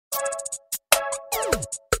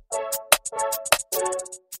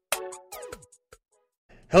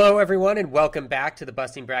Hello, everyone, and welcome back to the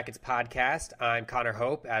Busting Brackets podcast. I'm Connor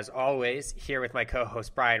Hope, as always, here with my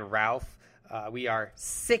co-host Brian Ralph. We are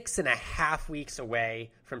 6.5 weeks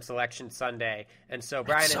away from Selection Sunday, and so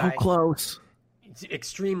Brian it's and so I... close. It's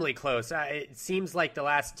extremely close. It seems like the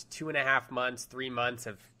last 2.5 months, 3 months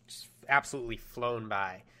have just absolutely flown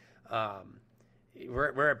by.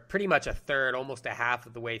 We're pretty much a third, almost a half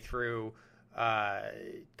of the way through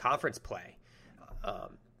conference play. I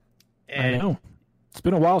know. It's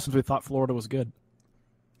been a while since we thought Florida was good.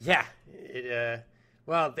 Yeah.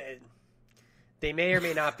 They may or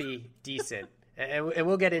may not be decent. And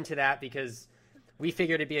we'll get into that because we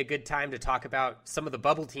figured it'd be a good time to talk about some of the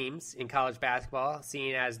bubble teams in college basketball,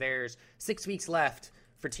 seeing as there's 6 weeks left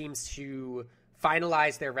for teams to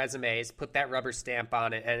finalize their resumes, put that rubber stamp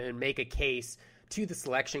on it, and make a case to the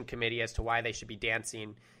selection committee as to why they should be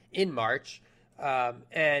dancing in March.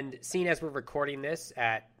 And seeing as we're recording this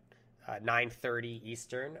at 9:30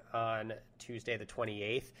 Eastern on Tuesday the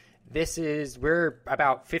 28th. We're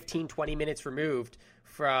about 15-20 minutes removed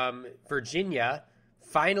from Virginia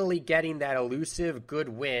finally getting that elusive good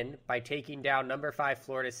win by taking down number 5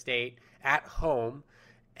 Florida State at home.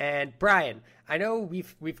 And Brian, I know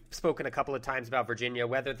we've spoken a couple of times about Virginia,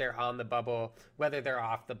 whether they're on the bubble, whether they're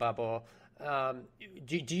off the bubble.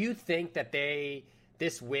 Do you think that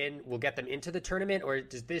this win will get them into the tournament, or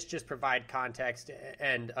does this just provide context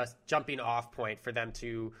and a jumping off point for them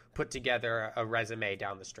to put together a resume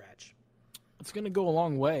down the stretch? It's going to go a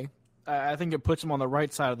long way. I think it puts them on the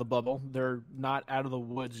right side of the bubble. They're not out of the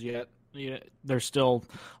woods yet. There's still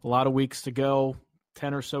a lot of weeks to go,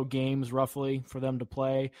 10 or so games roughly for them to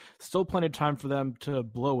play. Still plenty of time for them to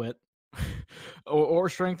blow it or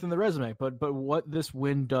strengthen the resume. But what this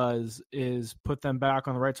win does is put them back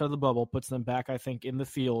on the right side of the bubble, puts them back, I think, in the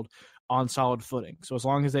field on solid footing. So as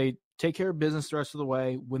long as they take care of business the rest of the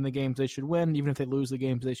way, win the games they should win, even if they lose the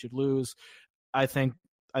games they should lose, I think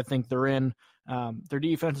they're in. Their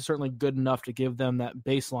defense is certainly good enough to give them that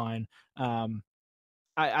baseline.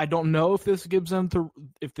 I don't know if this gives them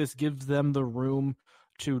the room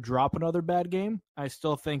to drop another bad game. I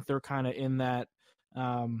still think they're kind of in that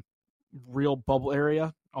real bubble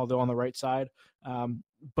area, although on the right side.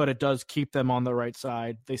 But it does keep them on the right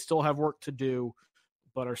side. They still have work to do,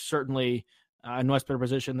 but are certainly in a much better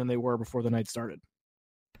position than they were before the night started.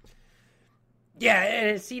 Yeah, and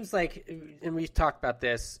it seems like, and we've talked about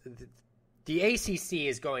this, the ACC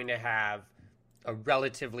is going to have a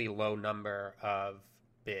relatively low number of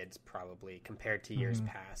bids probably compared to years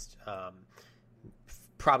past.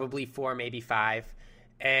 Probably 4, maybe 5.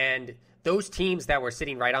 And those teams that were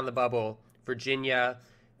sitting right on the bubble, Virginia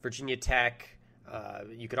Tech,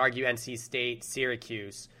 you could argue NC State,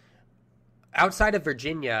 Syracuse, outside of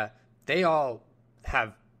Virginia, they all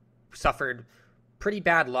have suffered pretty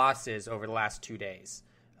bad losses over the last 2 days.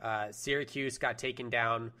 Syracuse got taken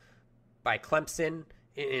down by Clemson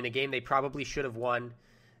in a game they probably should have won.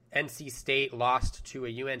 NC State lost to a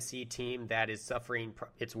UNC team that is suffering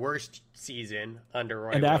its worst season under Roy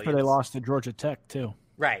Williams. And after they lost to Georgia Tech, too.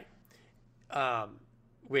 Right.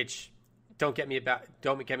 Which don't get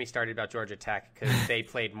me started about Georgia Tech, because they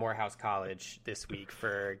played Morehouse College this week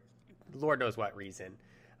for Lord knows what reason.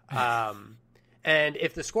 And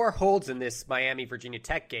if the score holds in this Miami-Virginia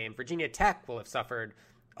Tech game, Virginia Tech will have suffered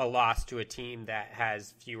a loss to a team that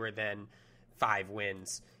has fewer than 5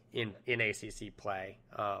 wins in ACC play.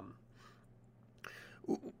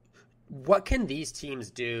 What can these teams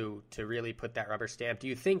do to really put that rubber stamp? Do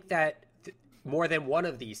you think that more than one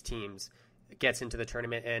of these teams gets into the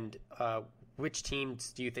tournament, and which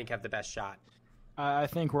teams do you think have the best shot? I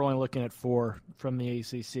think we're only looking at 4 from the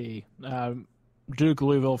ACC. Duke,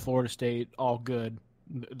 Louisville, Florida State, all good.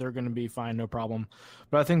 They're going to be fine, no problem.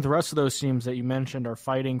 But I think the rest of those teams that you mentioned are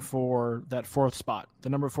fighting for that 4th spot, the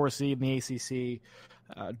number 4 seed in the ACC,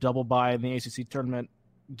 double bye in the ACC tournament,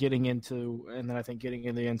 getting into the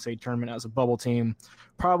NCAA tournament as a bubble team,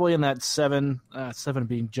 probably in that 7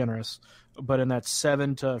 being generous, but in that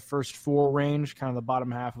 7 to first 4 range, kind of the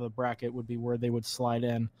bottom half of the bracket would be where they would slide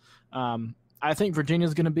in. I think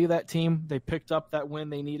Virginia's going to be that team. They picked up that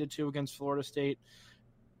win they needed to against Florida State.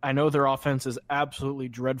 I know their offense is absolutely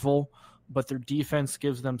dreadful, but their defense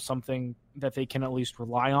gives them something that they can at least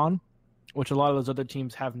rely on, which a lot of those other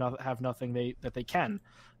teams have nothing that they can.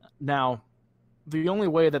 Now, the only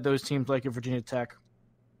way that those teams like a Virginia Tech,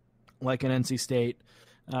 like an NC State,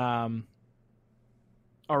 are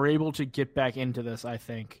able to get back into this, I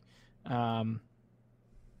think,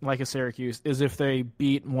 like a Syracuse, is if they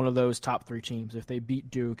beat one of those top 3 teams, if they beat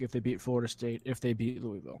Duke, if they beat Florida State, if they beat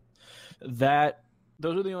Louisville. That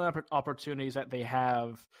those are the only opportunities that they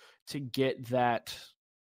have to get that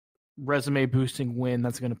resume boosting win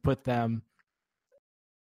that's going to put them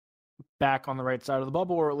back on the right side of the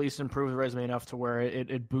bubble, or at least improve the resume enough to where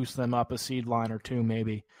it boosts them up a seed line or two,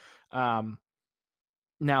 maybe.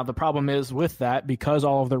 Now, the problem is with that, because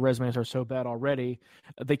all of their resumes are so bad already,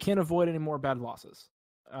 they can't avoid any more bad losses.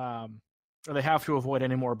 Or they have to avoid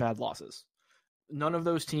any more bad losses. None of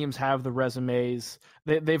those teams have the resumes.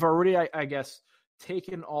 They've already, I guess,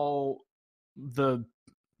 taken all the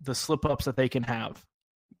slip-ups that they can have,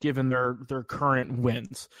 given their current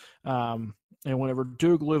wins. And whenever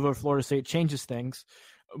Duke, Louisville, Florida State changes things,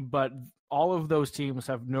 but all of those teams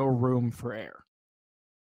have no room for error.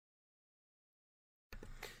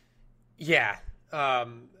 Yeah.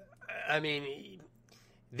 I mean,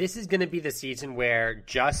 this is going to be the season where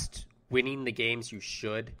just winning the games you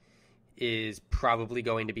should is probably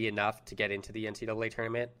going to be enough to get into the NCAA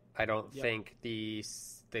tournament. I don't think the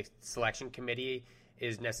selection committee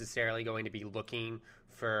is necessarily going to be looking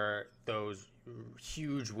for those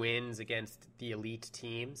huge wins against the elite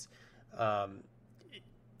teams.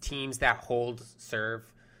 Teams that hold serve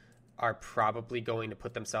are probably going to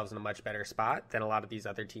put themselves in a much better spot than a lot of these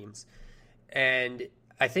other teams. And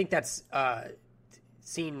I think that's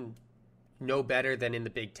seen no better than in the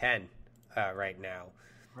Big Ten right now.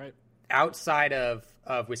 Right. Outside of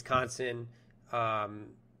Wisconsin,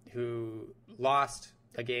 who lost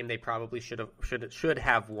a game they probably should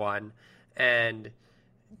have won, and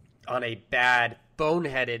on a bad,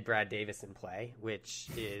 boneheaded Brad Davison play, which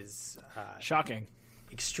is shocking,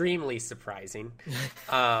 extremely surprising.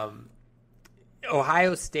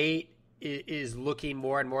 Ohio State is looking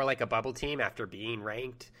more and more like a bubble team after being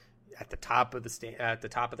ranked at the top of the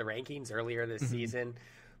rankings earlier this season.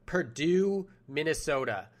 Purdue,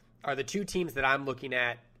 Minnesota are the two teams that I'm looking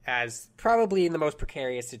at as probably in the most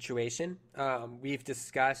precarious situation. We've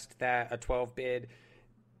discussed that a 12 bid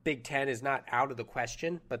Big Ten is not out of the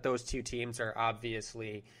question, but those two teams are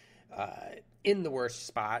obviously in the worst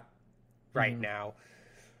spot right now.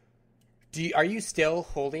 Are you still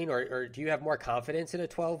holding, or do you have more confidence in a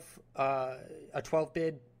 12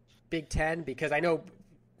 bid Big Ten? Because I know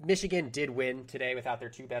Michigan did win today without their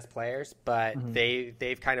two best players, but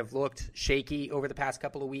they've kind of looked shaky over the past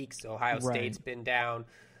couple of weeks. Ohio State's been down.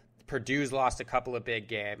 Purdue's lost a couple of big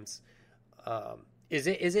games. Is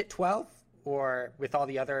it 12, or with all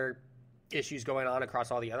the other issues going on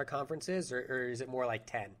across all the other conferences, or is it more like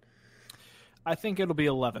 10? I think it'll be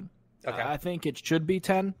 11. Okay. I think it should be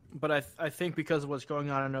 10, but I think because of what's going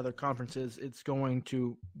on in other conferences, it's going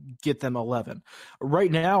to get them 11. Right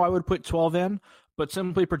now, I would put 12 in, but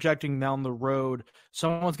simply projecting down the road,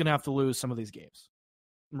 someone's going to have to lose some of these games,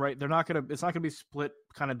 right? It's not going to be split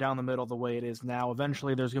kind of down the middle the way it is now.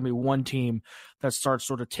 Eventually, there's going to be one team that starts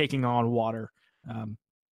sort of taking on water.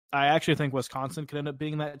 I actually think Wisconsin could end up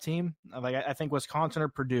being that team. I think Wisconsin or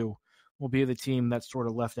Purdue will be the team that's sort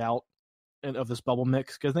of left out of this bubble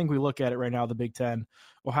mix, because I think we look at it right now, the Big Ten,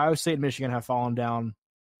 Ohio State and Michigan have fallen down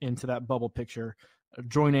into that bubble picture,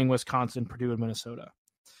 joining Wisconsin, Purdue, and Minnesota.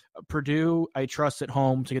 Purdue, I trust at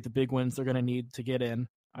home to get the big wins they're going to need to get in,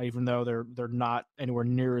 even though they're not anywhere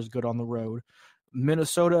near as good on the road.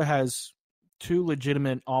 Minnesota has two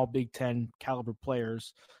legitimate all Big Ten caliber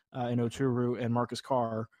players in Oturu and Marcus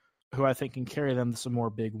Carr, who I think can carry them to some more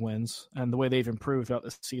big wins. And the way they've improved throughout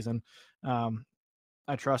this season,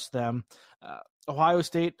 I trust them. Ohio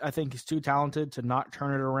State, I think, is too talented to not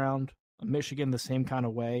turn it around. Michigan, the same kind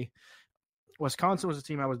of way. Wisconsin was a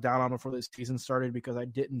team I was down on before this season started because I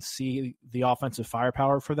didn't see the offensive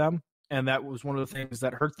firepower for them, and that was one of the things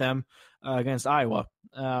that hurt them against Iowa.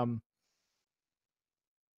 I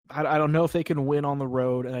don't know if they can win on the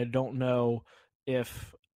road, and I don't know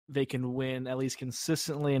if they can win at least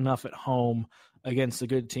consistently enough at home against the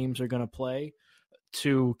good teams they're going to play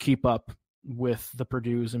to keep up with the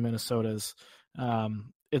Purdue's and Minnesota's.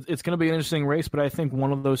 It's going to be an interesting race, but I think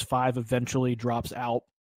one of those five eventually drops out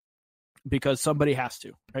because somebody has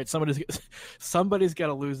to, right? Somebody's got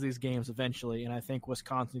to lose these games eventually, and I think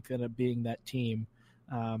Wisconsin's going to be being that team.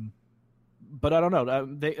 But I don't know.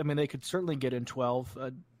 They could certainly get in 12,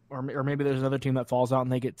 or maybe there's another team that falls out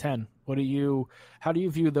and they get 10. How do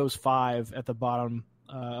you view those five at the bottom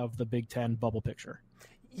of the Big Ten bubble picture?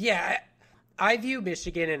 Yeah, I view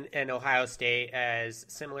Michigan and Ohio State as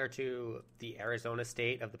similar to the Arizona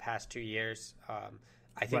State of the past 2 years.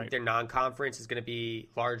 I think their non-conference is going to be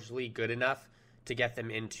largely good enough to get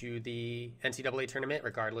them into the NCAA tournament,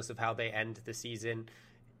 regardless of how they end the season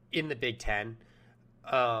in the Big Ten.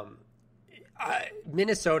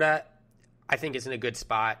 Minnesota, I think, is in a good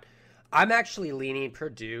spot. I'm actually leaning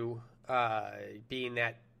Purdue being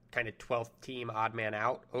that kind of 12th team odd man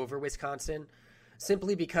out over Wisconsin,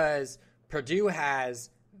 simply because Purdue has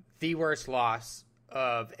the worst loss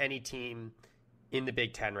of any team in the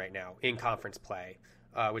Big Ten right now in conference play,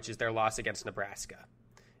 which is their loss against Nebraska.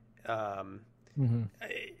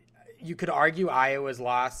 You could argue Iowa's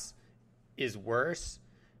loss is worse,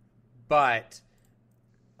 but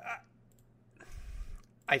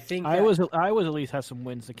I think Iowa's at least has some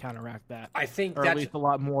wins to counteract that. I think or at least a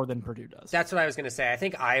lot more than Purdue does. That's what I was going to say. I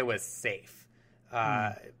think Iowa's safe.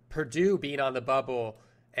 Purdue being on the bubble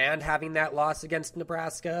and having that loss against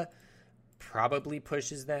Nebraska probably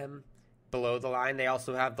pushes them below the line. They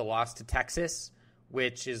also have the loss to Texas,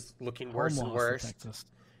 which is looking worse and worse.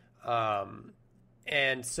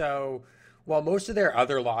 And so while most of their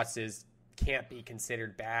other losses can't be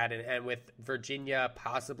considered bad, and with Virginia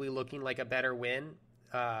possibly looking like a better win,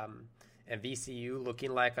 and VCU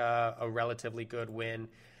looking like a relatively good win,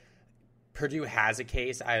 Purdue has a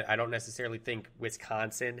case. I don't necessarily think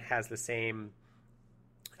Wisconsin has the same,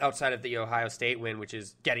 outside of the Ohio State win, which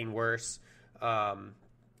is getting worse.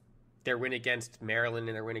 Their win against Maryland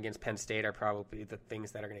and their win against Penn State are probably the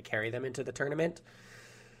things that are going to carry them into the tournament.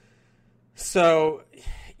 So,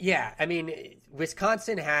 yeah, I mean,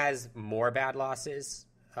 Wisconsin has more bad losses.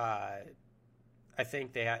 I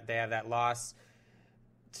think they have that loss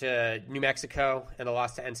to New Mexico and a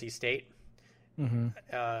loss to NC State.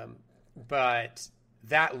 But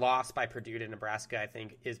that loss by Purdue to Nebraska, I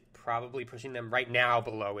think, is probably pushing them right now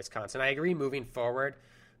below Wisconsin. I agree moving forward.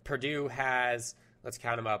 Purdue has, let's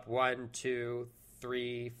count them up, 1, 2,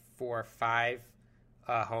 3, 4, 5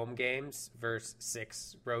 home games versus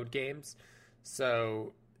 6 road games.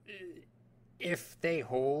 So if they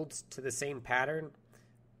hold to the same pattern,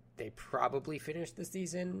 they probably finish the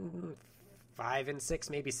season 5-6,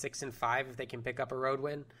 maybe 6-5 if they can pick up a road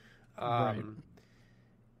win. Right.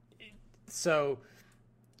 So,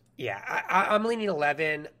 yeah, I'm leaning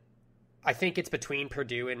 11. I think it's between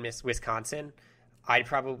Purdue and Wisconsin. I'd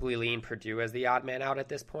probably lean Purdue as the odd man out at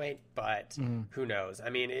this point, but who knows? I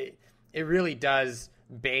mean, it really does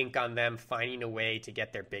bank on them finding a way to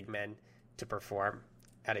get their big men to perform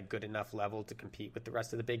at a good enough level to compete with the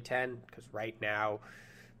rest of the Big Ten, because right now,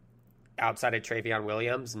 outside of Travion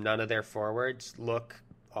Williams, none of their forwards look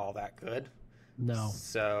all that good. No.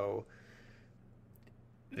 So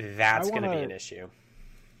that's going to be an issue.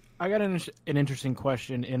 I got an interesting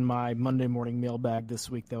question in my Monday morning mailbag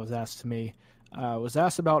this week that was asked to me. Was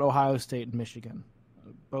asked about Ohio State and Michigan.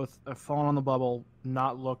 Both have fallen on the bubble,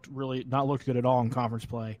 not looked good at all in conference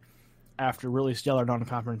play after really stellar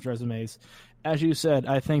non-conference resumes. As you said,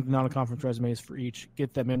 I think the non-conference resumes for each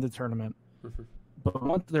get them into the tournament. But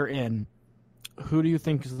once they're in, who do you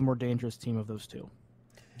think is the more dangerous team of those two,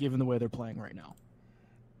 given the way they're playing right now?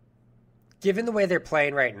 Given the way they're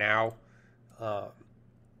playing right now,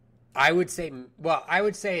 I would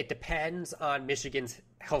say it depends on Michigan's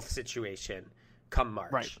health situation come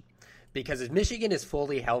March. Right. Because if Michigan is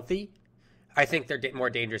fully healthy, I think they're more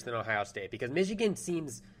dangerous than Ohio State, because Michigan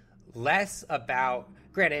seems less about,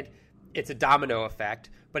 granted, it's a domino effect,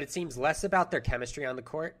 but it seems less about their chemistry on the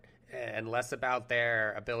court and less about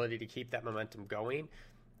their ability to keep that momentum going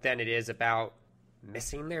than it is about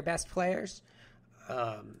missing their best players.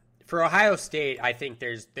 For Ohio State, I think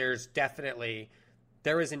there's definitely,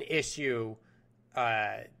 there was an issue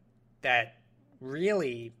that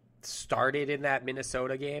really started in that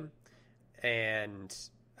Minnesota game, and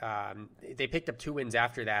they picked up 2 wins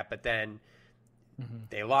after that, but then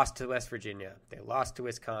they lost to West Virginia, they lost to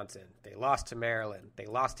Wisconsin, they lost to Maryland, they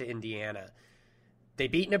lost to Indiana. They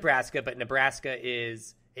beat Nebraska, but Nebraska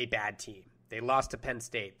is a bad team. They lost to Penn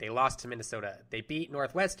State, they lost to Minnesota. They beat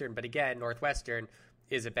Northwestern, but again, Northwestern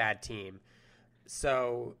is a bad team.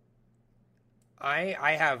 So I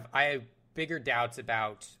have bigger doubts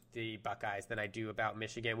about the Buckeyes than I do about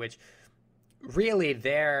Michigan, which really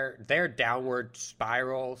their downward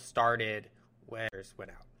spiral started when Livers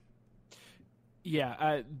went out.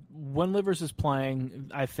 Yeah, when Livers is playing,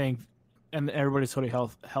 I think, and everybody's totally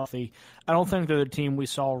healthy, I don't think they're the team we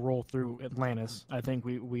saw roll through Atlantis. I think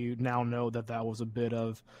we now know that was a bit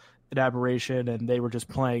of an aberration, and they were just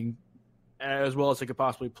playing as well as they could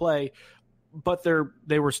possibly play. But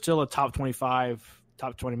they were still a top 25,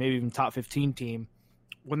 top 20, maybe even top 15 team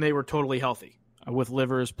when they were totally healthy, with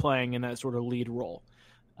Livers playing in that sort of lead role.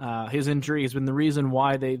 His injury has been the reason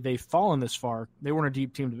why they've fallen this far. They weren't a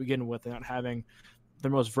deep team to begin with, and not having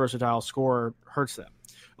their most versatile scorer hurts them.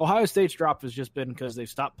 Ohio State's drop has just been because they've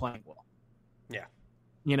stopped playing well. Yeah.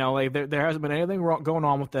 Like there hasn't been anything going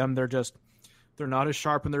on with them. They're not as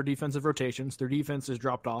sharp in their defensive rotations. Their defense has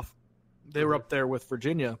dropped off. They were up there with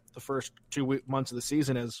Virginia the first 2 months of the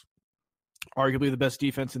season as arguably the best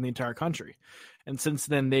defense in the entire country. And since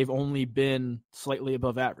then, they've only been slightly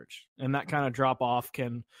above average. And that kind of drop off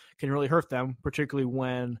can really hurt them, particularly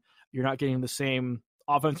when you're not getting the same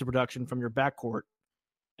offensive production from your backcourt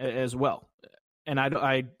as well. And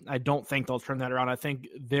I don't think they'll turn that around. I think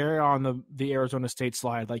they're on the Arizona State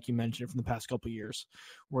slide, like you mentioned, from the past couple of years,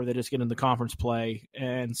 where they just get into conference play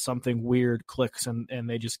and something weird clicks and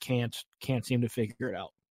they just can't seem to figure it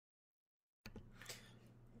out.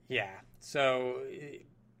 Yeah, so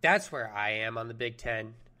that's where I am on the Big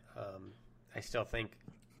Ten. I still think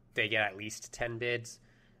they get at least 10 bids.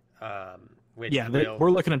 We're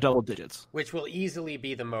looking at double digits, which will easily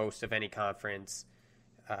be the most of any conference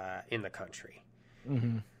in the country.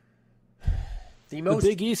 Mm-hmm.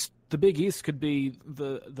 The Big East could be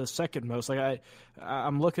the second most. Like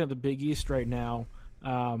I'm looking at the Big East right now.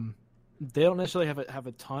 They don't necessarily have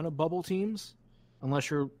a ton of bubble teams,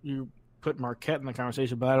 unless you put Marquette in the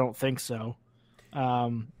conversation, but I don't think so.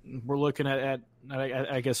 We're looking at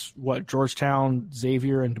I guess Georgetown,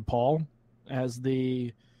 Xavier, and DePaul as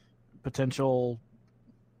the potential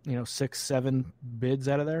 6-7 bids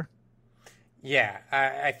out of there. Yeah,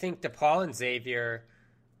 I think DePaul and Xavier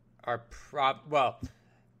are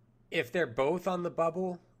if they're both on the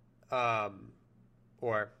bubble,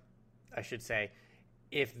 or I should say,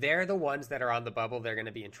 if they're the ones that are on the bubble, they're going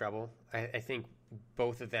to be in trouble. I think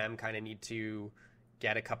both of them kind of need to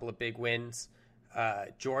get a couple of big wins.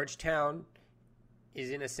 Georgetown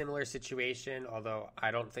is in a similar situation, although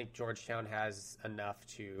I don't think Georgetown has enough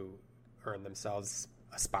to earn themselves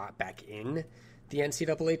a spot back in the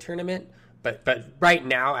NCAA tournament. But right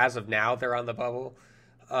now, as of now, they're on the bubble.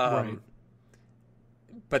 Right.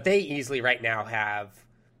 But they easily right now have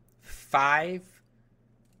 5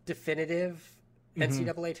 definitive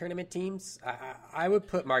NCAA tournament teams. I would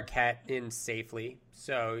put Marquette in safely.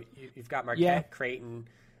 So you've got Marquette, Creighton,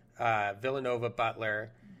 Villanova, Butler,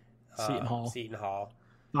 Seton Hall.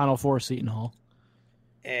 Final Four, Seton Hall.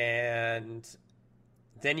 And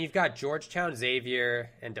then you've got Georgetown, Xavier,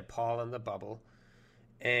 and DePaul on the bubble.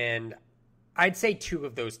 And I'd say 2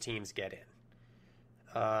 of those teams get in.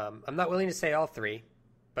 I'm not willing to say all 3,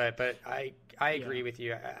 but I agree with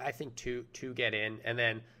you. I think two get in, and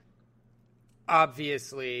then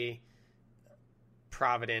obviously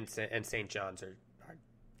Providence and St. John's are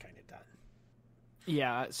kind of done.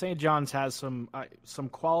 Yeah, St. John's has some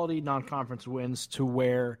quality non-conference wins to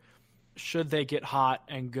where, should they get hot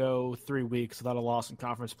and go 3 weeks without a loss in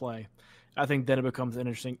conference play, I think then it becomes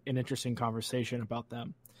an interesting conversation about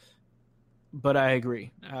them. But I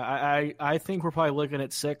agree. I think we're probably looking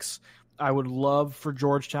at 6. I would love for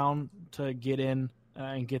Georgetown to get in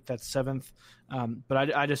and get that 7th.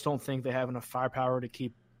 But I just don't think they have enough firepower to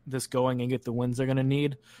keep this going and get the wins they're going to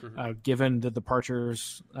need, given the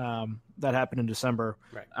departures that happened in December.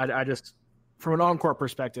 Right. I just, from an on-court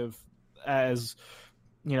perspective, as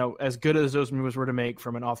good as those moves were to make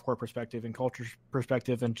from an off-court perspective and culture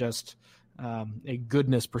perspective and just a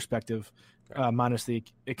goodness perspective, minus the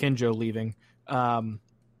Akinjo leaving,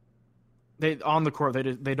 they on the court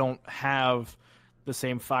they don't have the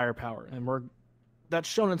same firepower, and that's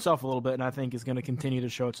shown itself a little bit, and I think is going to continue to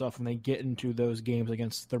show itself when they get into those games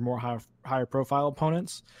against their more higher profile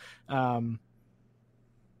opponents. DePaul,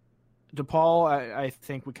 I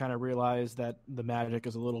think we kind of realized that the magic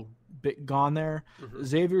is a little bit gone there.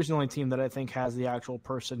 Xavier's the only team that I think has the actual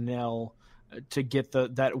personnel to get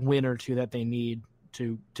that win or 2 that they need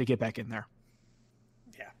to get back in there.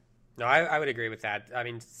 Yeah. No, I would agree with that. I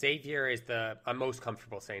mean, Xavier is I'm most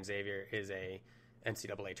comfortable saying Xavier is a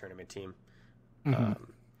NCAA tournament team.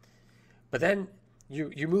 But then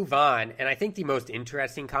you move on, and I think the most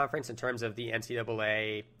interesting conference in terms of the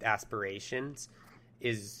NCAA aspirations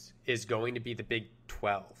is going to be the Big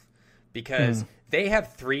 12, because they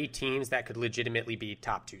have 3 teams that could legitimately be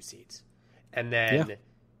top 2 seeds, and then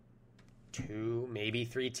 2, maybe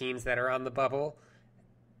 3 teams that are on the bubble.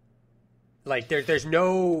 Like there's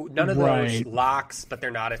none of those locks, but they're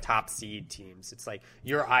not a top seed teams. It's like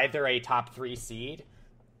you're either a top 3 seed,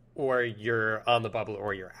 or you're on the bubble,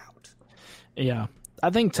 or you're out. Yeah, I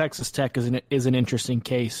think Texas Tech is an interesting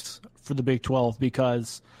case for the Big 12,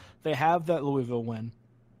 because they have that Louisville win,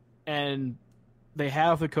 and they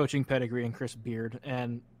have the coaching pedigree in Chris Beard,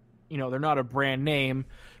 and they're not a brand name,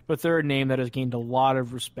 but they're a name that has gained a lot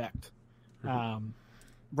of respect,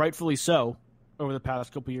 rightfully so, over the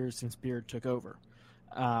past couple of years since Beard took over.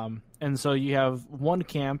 And so you have one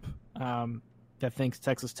camp that thinks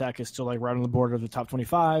Texas Tech is still right on the border of the top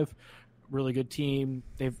 25, really good team.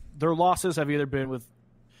 Their losses have either been with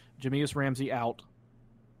Jameis Ramsey out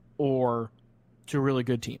or to really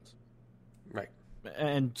good teams. Right.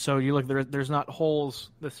 And so you look, there's not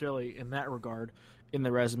holes necessarily in that regard in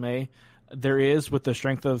the resume. There is with the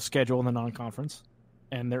strength of schedule in the non-conference,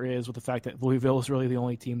 and there is with the fact that Louisville is really the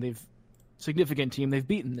only significant team they've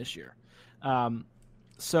beaten this year.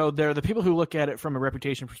 So they're the people who look at it from a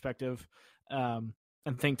reputation perspective and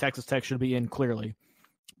think Texas Tech should be in clearly.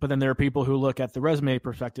 But then there are people who look at the resume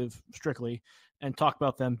perspective strictly and talk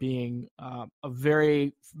about them being a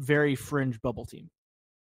very, very fringe bubble team.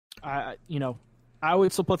 I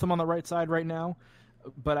would still put them on the right side right now,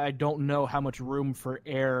 but I don't know how much room for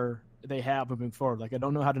error they have moving forward. Like, I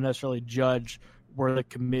don't know how to necessarily judge where the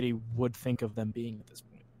committee would think of them being at this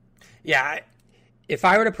point. Yeah, if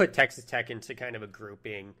I were to put Texas Tech into kind of a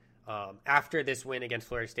grouping, after this win against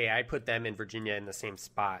Florida State, I'd put them and Virginia in the same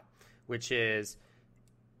spot, which is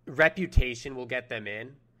reputation will get them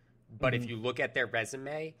in, but if you look at their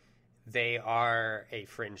resume, they are a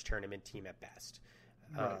fringe tournament team at best.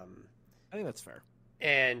 Right. I think that's fair.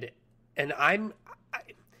 And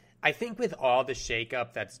I think with all the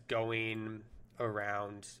shakeup that's going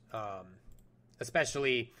around,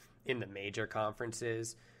 especially in the major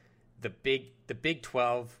conferences, the Big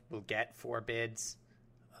 12 will get 4 bids.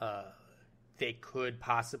 They could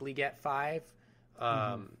possibly get 5.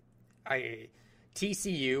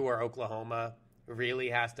 TCU or Oklahoma really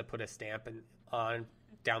has to put a stamp on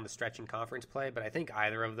down the stretch in conference play, but I think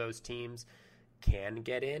either of those teams can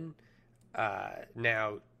get in.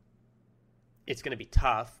 Now, it's going to be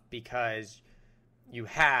tough because you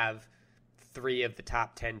have 3 of the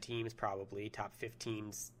top 10 teams, probably top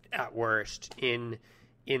 15s at worst in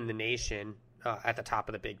the nation at the top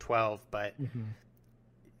of the Big 12. But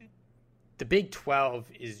the Big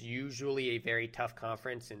 12 is usually a very tough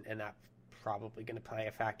conference, and that's probably going to play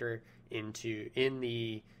a factor in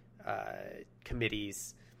the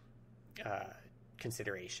committee's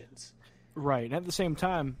considerations. Right. And at the same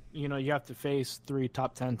time, you have to face 3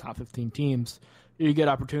 top 10, top 15 teams. You get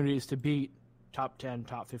opportunities to beat top 10,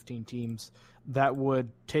 top 15 teams that would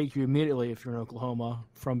take you immediately, if you're in Oklahoma,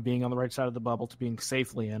 from being on the right side of the bubble to being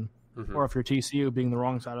safely in, or if you're TCU, being the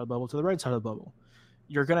wrong side of the bubble to the right side of the bubble.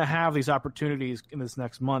 You're going to have these opportunities in this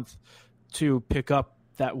next month to pick up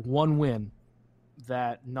that one win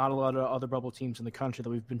that not a lot of other bubble teams in the country that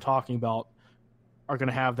we've been talking about are going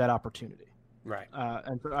to have that opportunity. Right.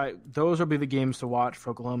 Those will be the games to watch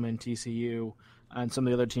for Oklahoma and TCU and some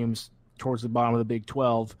of the other teams towards the bottom of the Big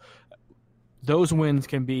 12. Those wins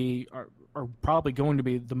are probably going to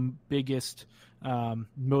be the biggest,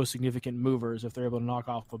 most significant movers if they're able to knock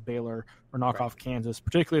off a Baylor or knock off Kansas,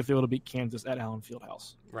 particularly if they're able to beat Kansas at Allen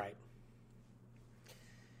Fieldhouse. Right.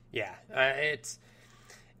 Yeah,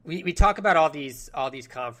 we talk about all these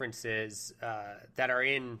conferences that are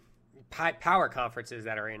in power conferences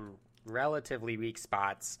that are in relatively weak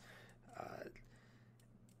spots,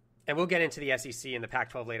 and we'll get into the SEC and the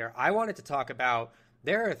Pac-12 later. I wanted to talk about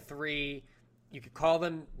there are 3. You could call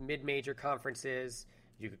them mid-major conferences.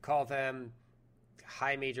 You could call them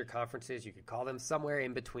high major conferences. You could call them somewhere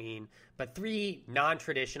in between. But 3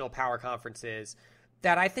 non-traditional power conferences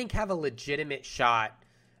that I think have a legitimate shot,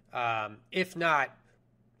 if not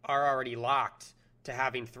are already locked to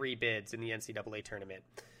having 3 bids in the NCAA tournament.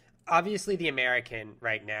 Obviously, the American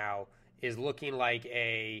right now is looking like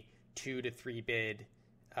a 2 to 3 bid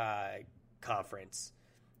conference.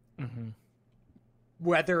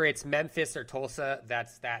 Whether it's Memphis or Tulsa,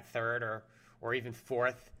 that's that 3rd or even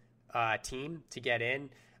 4th team to get in.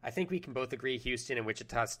 I think we can both agree Houston and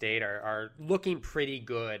Wichita State are looking pretty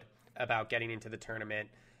good about getting into the tournament.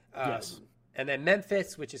 Yes. And then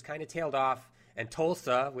Memphis, which is kind of tailed off, and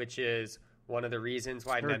Tulsa, which is one of the reasons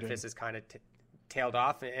why Memphis is kind of tailed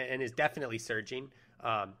off and is definitely surging.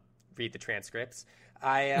 Read the transcripts.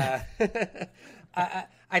 I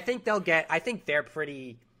think they'll get. I think they're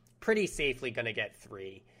pretty safely going to get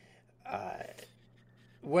 3.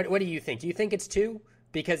 What do you think? Do you think it's 2?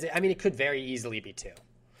 Because it could very easily be 2.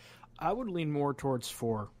 I would lean more towards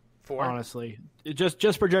 4. 4, honestly.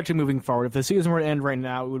 Just projecting moving forward. If the season were to end right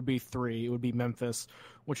now, it would be 3. It would be Memphis,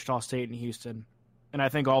 Wichita State, and Houston. And I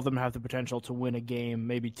think all of them have the potential to win a game,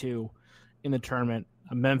 maybe 2, in the tournament.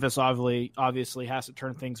 Memphis obviously has to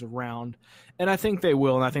turn things around, and I think they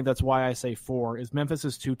will, and I think that's why I say 4, is Memphis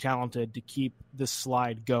is too talented to keep this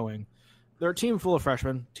slide going. They're a team full of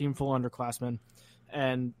freshmen, team full of underclassmen,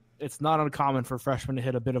 and it's not uncommon for freshmen to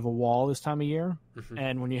hit a bit of a wall this time of year,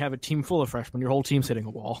 and when you have a team full of freshmen, your whole team's hitting a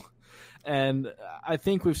wall. And I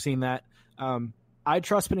think we've seen that. I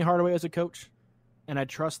trust Penny Hardaway as a coach, and I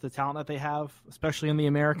trust the talent that they have, especially in the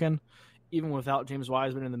American, even without James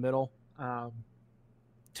Wiseman in the middle.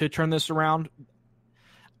 To turn this around,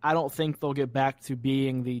 I don't think they'll get back to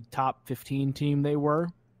being the top 15 team they were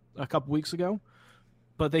a couple weeks ago,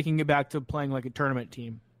 but they can get back to playing like a tournament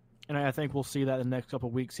team. And I think we'll see that in the next couple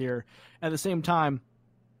of weeks here. At the same time,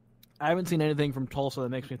 I haven't seen anything from Tulsa that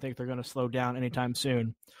makes me think they're going to slow down anytime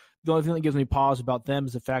soon. The only thing that gives me pause about them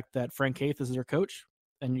is the fact that Frank Haith is their coach,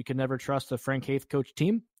 and you can never trust a Frank Haith coach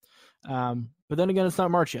team. But then again, it's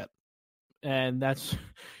not March yet. And that's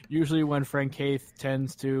usually when Frank Haith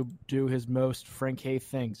tends to do his most Frank Haith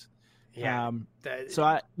things. Yeah.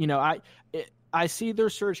 So I see their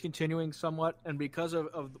surge continuing somewhat, and because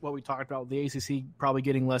of what we talked about, the ACC probably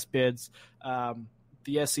getting less bids,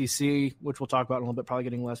 the SEC, which we'll talk about in a little bit, probably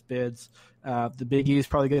getting less bids, the Big East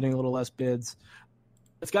probably getting a little less bids.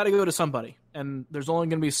 It's got to go to somebody, and there's only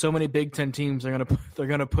going to be so many Big Ten teams they're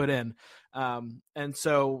going to put in, and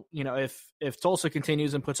so if Tulsa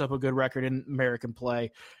continues and puts up a good record in American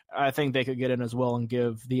play, I think they could get in as well and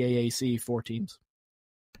give the AAC 4 teams.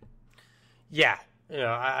 Yeah,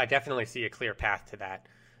 I definitely see a clear path to that.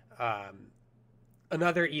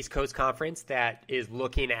 Another East Coast conference that is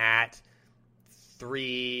looking at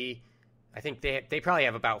 3. I think they probably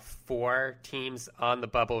have about 4 teams on the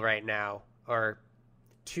bubble right now, or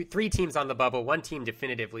 3 teams on the bubble. 1 team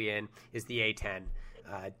definitively in is the A10.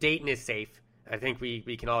 Dayton is safe. I think we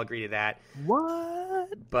can all agree to that.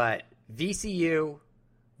 What? But VCU,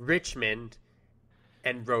 Richmond,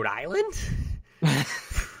 and Rhode Island?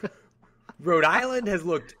 Rhode Island has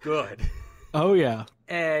looked good. Oh, yeah.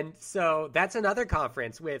 And so that's another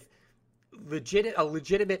conference with a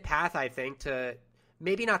legitimate path, I think, to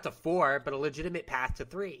maybe not to 4, but a legitimate path to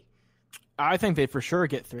 3. I think they for sure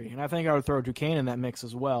get 3, and I think I would throw Duquesne in that mix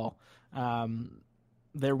as well.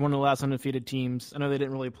 They're one of the last undefeated teams. I know they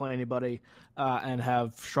didn't really play anybody and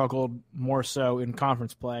have struggled more so in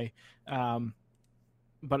conference play.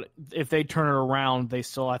 But if they turn it around, they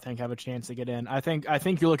still, I think, have a chance to get in. I think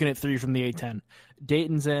you're looking at 3 from the A10.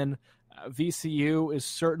 Dayton's in. VCU is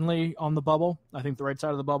certainly on the bubble. I think the right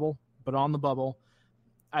side of the bubble, but on the bubble.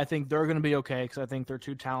 I think they're going to be okay because I think they're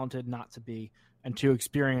too talented not to be and too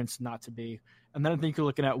experienced not to be. And then I think you're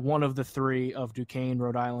looking at one of the 3 of Duquesne,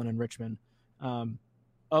 Rhode Island, and Richmond.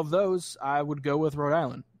 Of those, I would go with Rhode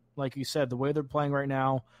Island. Like you said, the way they're playing right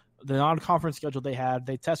now, the non-conference schedule they had,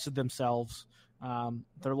 they tested themselves.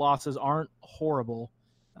 Their losses aren't horrible.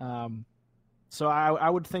 So I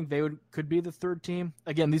would think they could be the 3rd team.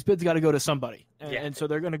 Again, these bids got to go to somebody. And so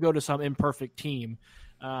they're going to go to some imperfect team.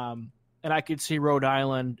 And I could see Rhode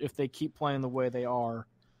Island, if they keep playing the way they are,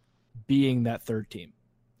 being that 3rd team.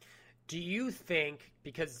 Do you think,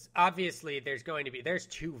 because obviously there's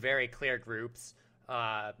 2 very clear groups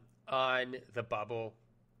on the bubble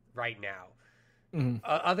right now. Mm-hmm.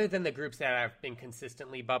 Other than the groups that have been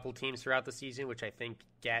consistently bubble teams throughout the season, which I think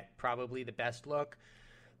get probably the best look,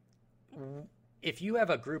 if you have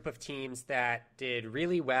a group of teams that did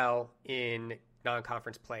really well in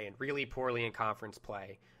non-conference play and really poorly in conference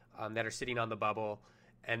play that are sitting on the bubble,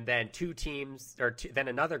 and then 2 teams, then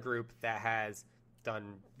another group that has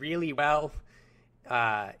done really well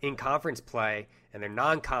in conference play and their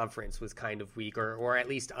non-conference was kind of weak or at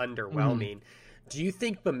least underwhelming. Mm-hmm. Do you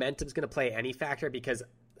think momentum's going to play any factor? Because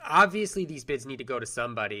obviously these bids need to go to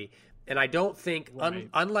somebody. And I don't think,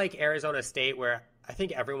 unlike Arizona State, where I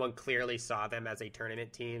think everyone clearly saw them as a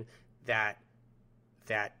tournament team that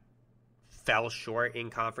fell short in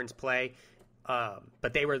conference play.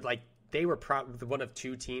 But they were probably one of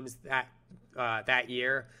 2 teams that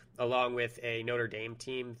year, along with a Notre Dame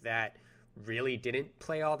team that really didn't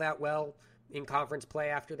play all that well in conference play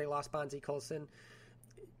after they lost Bonzie Colson.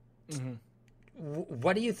 Mm-hmm.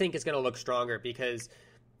 What do you think is going to look stronger? Because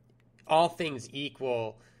all things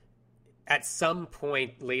equal, at some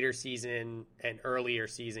point later season and earlier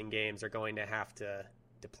season games are going to have to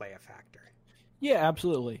play a factor. Yeah,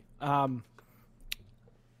 absolutely. I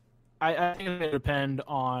think it depend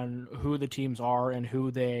on who the teams are and who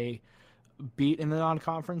they beat in the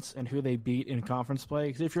non-conference and who they beat in conference play.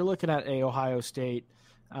 Because if you're looking at a Ohio State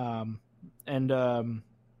and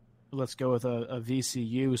let's go with a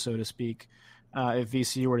VCU, so to speak, if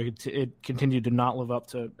VCU were to continue to not live up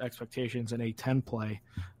to expectations in A10 play,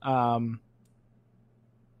 or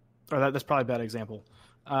that's probably a bad example.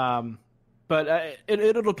 But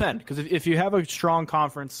it'll depend, because if you have a strong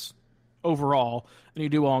conference overall and you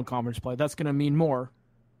do well in conference play, that's going to mean more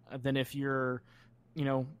than if you're,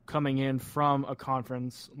 coming in from a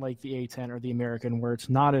conference like the A10 or the American, where it's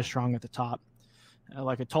not as strong at the top,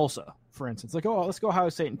 like a Tulsa, for instance. Like, let's go Ohio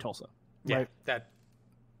State and Tulsa. Yeah, right? That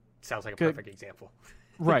sounds like a perfect example.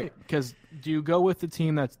 Right, because do you go with the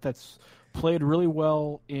team that's played really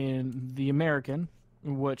well in the American,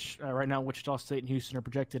 which right now Wichita State and Houston are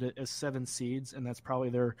projected as 7 seeds, and that's probably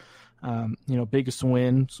their biggest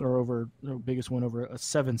wins, or biggest win over a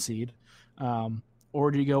 7 seed,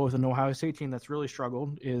 or do you go with an Ohio State team that's really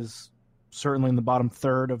struggled, is certainly in the bottom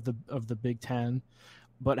third of the Big Ten,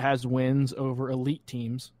 but has wins over elite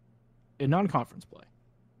teams in non-conference play,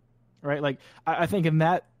 right? Like I think in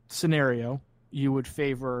that scenario, you would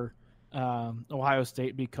favor Ohio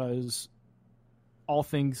State because all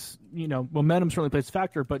things, momentum certainly plays a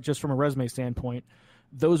factor, but just from a resume standpoint,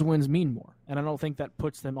 those wins mean more. And I don't think that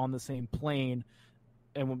puts them on the same plane.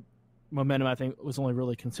 And momentum, I think, was only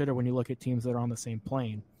really considered when you look at teams that are on the same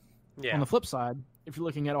plane. Yeah. On the flip side, if you're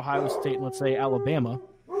looking at Ohio State and let's say Alabama,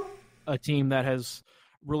 a team that has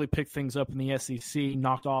really picked things up in the SEC,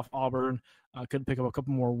 knocked off Auburn, could pick up a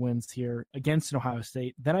couple more wins here against an Ohio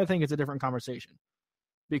State, then I think it's a different conversation,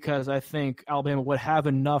 because I think Alabama would have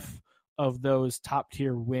enough of those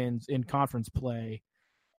top-tier wins in conference play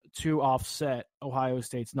to offset Ohio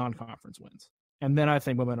State's non-conference wins. And then I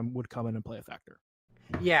think momentum would come in and play a factor.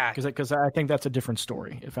 Yeah. Because I think that's a different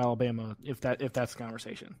story if Alabama, if that's the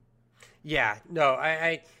conversation. Yeah. No,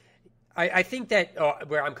 I think that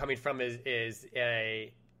where I'm coming from is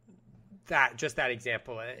that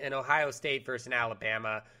example, an Ohio State versus an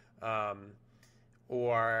Alabama,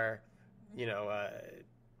 or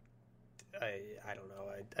I don't know,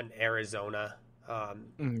 an Arizona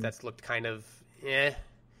that's looked kind of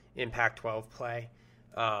in Pac-12 play,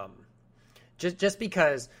 just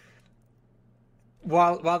because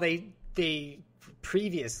while they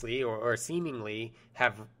previously or seemingly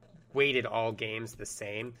have weighted all games the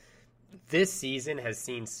same, this season has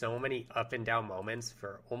seen so many up and down moments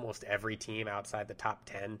for almost every team outside the top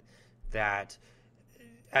 10 that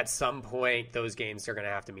at some point those games are going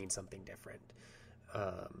to have to mean something different.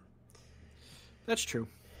 That's true.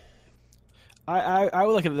 I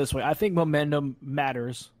would look at it this way. I think momentum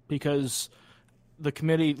matters because the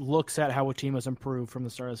committee looks at how a team has improved from the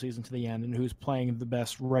start of the season to the end and who's playing the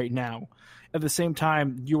best right now. At the same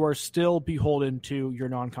time, you are still beholden to your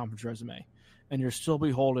non-conference resume, and you're still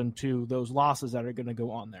beholden to those losses that are going to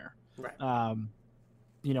go on there. Right.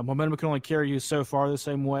 Momentum can only carry you so far the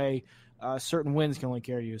same way. Certain wins can only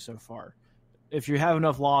carry you so far. If you have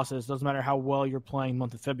enough losses, doesn't matter how well you're playing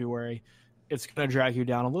month of February, it's going to drag you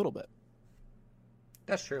down a little bit.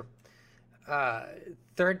 That's true.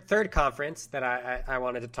 Third conference that I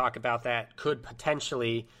wanted to talk about that could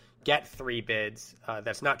potentially get 3 bids.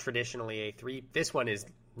 That's not traditionally a 3. This one is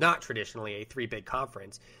not traditionally a 3-bid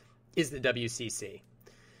conference. Is the WCC.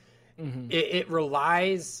 Mm-hmm. It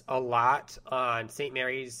relies a lot on St.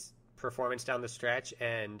 Mary's performance down the stretch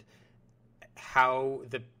and how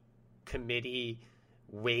the committee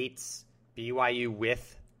weights BYU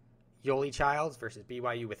with Yoli Childs versus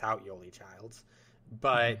BYU without Yoli Childs.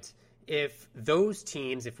 But if those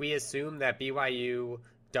teams, if we assume that BYU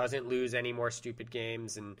doesn't lose any more stupid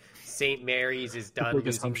games and St. Mary's is done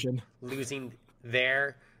losing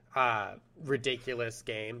their ridiculous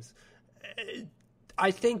games,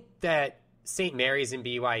 I think that St. Mary's and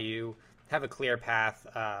BYU have a clear path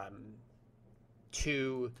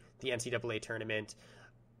to the NCAA tournament.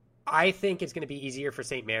 I think it's going to be easier for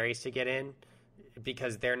St. Mary's to get in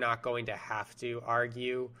because they're not going to have to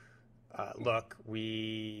argue, look,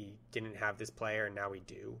 we didn't have this player and now we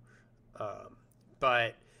do.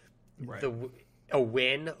 But right. A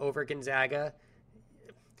win over Gonzaga,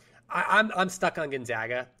 I'm stuck on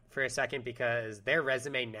Gonzaga for a second because their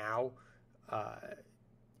resume now,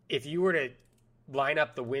 if you were to line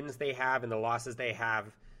up the wins they have and the losses they have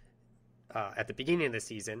at the beginning of the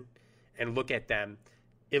season and look at them,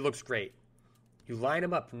 it looks great. You line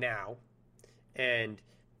them up now, and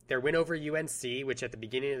their win over UNC, which at the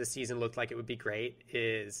beginning of the season looked like it would be great,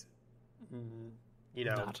 is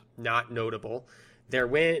not notable.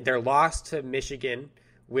 Their loss to Michigan,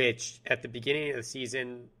 which at the beginning of the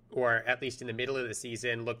season, or at least in the middle of the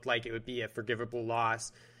season, looked like it would be a forgivable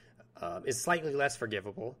loss, is slightly less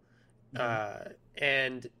forgivable. Mm-hmm.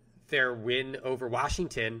 And their win over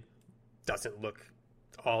Washington doesn't look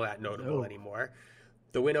all that notable anymore.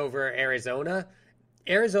 The win over Arizona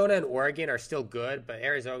and Oregon are still good, but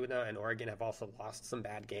Arizona and Oregon have also lost some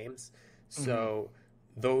bad games. So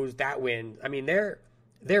that win, I mean, their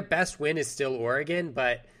best win is still Oregon,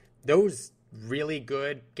 but those really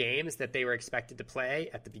good games that they were expected to play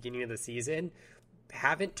at the beginning of the season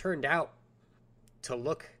haven't turned out to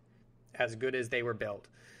look as good as they were built.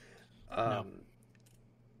 No.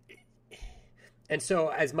 And so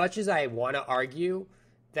as much as I want to argue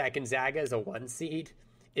that Gonzaga is a 1 seed,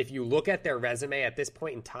 if you look at their resume at this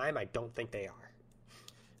point in time, I don't think they are.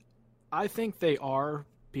 I think they are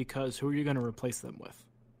because who are you going to replace them with?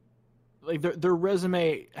 Like their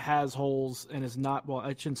resume has holes and is not, well,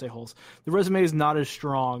 I shouldn't say holes. The resume is not as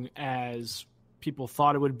strong as people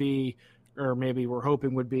thought it would be, or maybe we're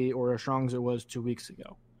hoping would be, or as strong as it was 2 weeks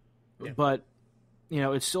ago. Yeah. But,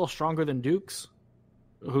 it's still stronger than Duke's,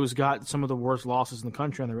 who's got some of the worst losses in the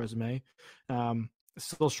country on their resume.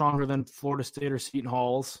 Still stronger than Florida State or Seton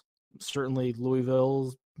Hall's, certainly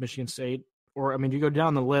Louisville's, Michigan State, or, you go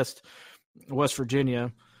down the list, West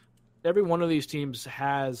Virginia. Every one of these teams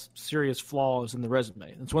has serious flaws in the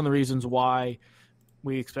resume. It's one of the reasons why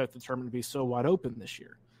we expect the tournament to be so wide open this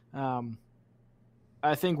year.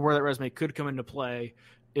 I think where that resume could come into play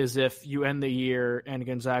is if you end the year and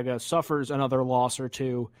Gonzaga suffers another loss or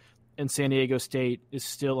two and San Diego State is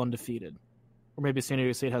still undefeated. Or maybe San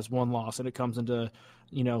Diego State has one loss and it comes into,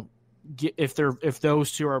 if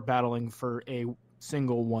those two are battling for a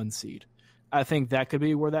single 1 seed. I think that could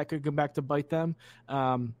be where that could come back to bite them.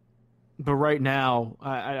 But right now,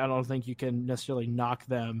 I don't think you can necessarily knock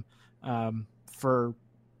them for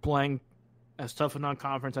playing as tough a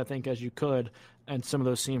non-conference, I think, as you could, and some of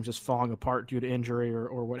those teams just falling apart due to injury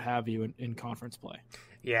or what have you in conference play.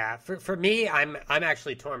 Yeah, for me, I'm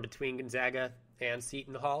actually torn between Gonzaga and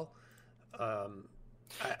Seton Hall.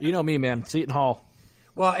 You know me, man, Seton Hall.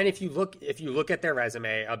 Well, and if you look at their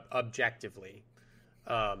resume objectively,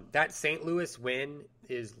 that St. Louis win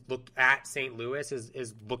is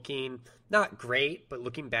looking not great, but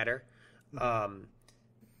looking better.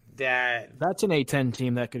 That's an A-10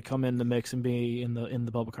 team that could come in the mix and be in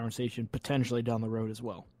the bubble conversation potentially down the road as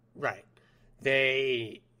well. Right.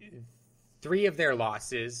 3 of their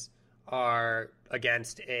losses are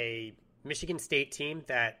against a Michigan State team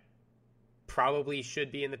that probably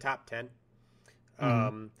should be in the top 10.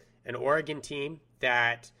 An Oregon team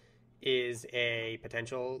that is a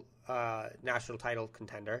potential national title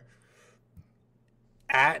contender.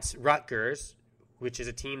 At Rutgers, which is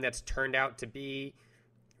a team that's turned out to be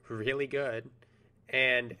really good,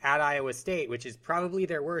 and at Iowa State, which is probably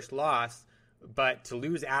their worst loss, but to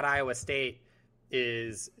lose at Iowa State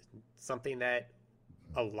is something that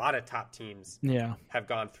a lot of top teams have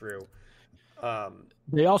gone through.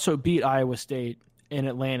 They also beat Iowa State in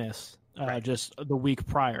Atlantis just the week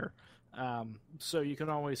prior. So you can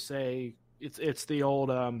always say it's the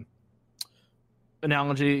old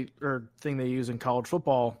analogy or thing they use in college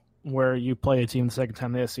football, where you play a team the second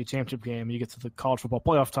time in the SEC championship game, you get to the college football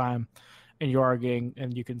playoff time, and you're arguing,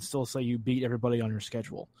 and you can still say you beat everybody on your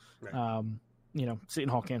schedule. Right. Seton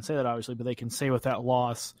Hall can't say that obviously, but they can say with that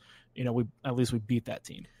loss, we beat that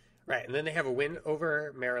team. Right, and then they have a win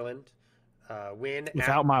over Maryland. Win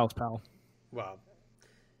without Miles Powell. Well,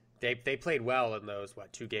 they played well in those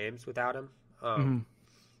 2 games without him.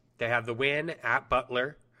 They have the win at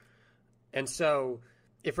Butler, and so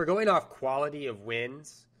if we're going off quality of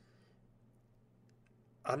wins,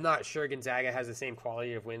 I'm not sure Gonzaga has the same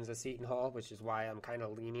quality of wins as Seton Hall, which is why I'm kind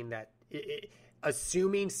of leaning that.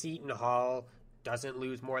 Assuming Seton Hall doesn't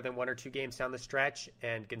lose more than 1 or 2 games down the stretch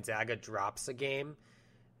and Gonzaga drops a game,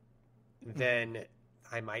 then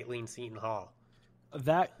I might lean Seton Hall.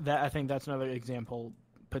 That I think that's another example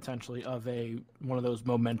potentially of one of those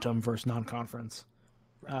momentum versus non-conference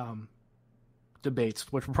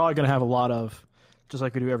debates, which we're probably going to have a lot of, just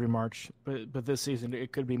like we do every March. But this season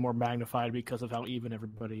it could be more magnified because of how even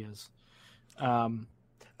everybody is.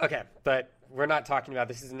 Okay, but we're not talking about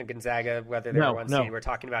this. Isn't a Gonzaga whether they're 1 seed. We're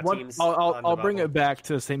talking about teams. I'll bring it back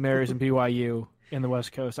to St. Mary's and BYU in the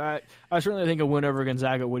West Coast. I certainly think a win over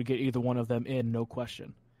Gonzaga would get either one of them in, no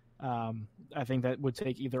question. I think that would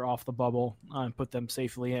take either off the bubble and put them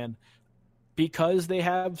safely in, because they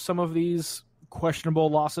have some of these questionable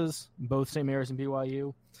losses, both St. Mary's and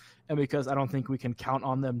BYU, and because I don't think we can count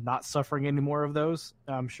on them not suffering any more of those.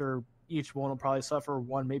 I'm sure each one will probably suffer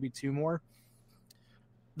 1, maybe 2 more.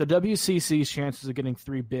 The WCC's chances of getting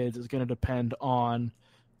 3 bids is going to depend on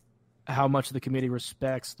how much the committee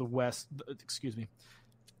respects the rest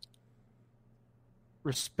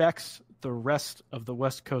of the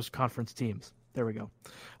West Coast Conference teams. There we go.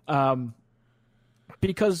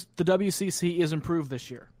 Because the WCC is improved this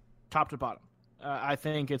year, top to bottom. I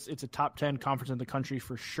think it's a top 10 conference in the country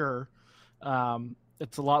for sure.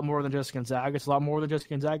 It's a lot more than just Gonzaga. It's a lot more than just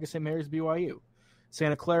Gonzaga, St. Mary's, BYU.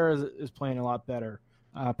 Santa Clara is playing a lot better.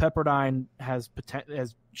 Pepperdine has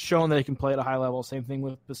shown that they can play at a high level. Same thing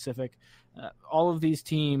with Pacific. All of these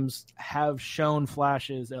teams have shown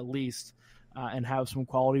flashes at least and have some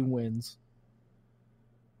quality wins.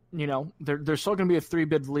 There's still going to be a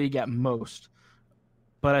 3-bid league at most.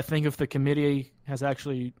 But I think if the committee has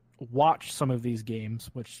actually watched some of these games,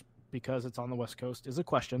 which because it's on the West Coast is a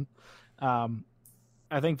question,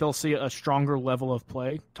 I think they'll see a stronger level of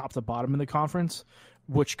play top to bottom in the conference,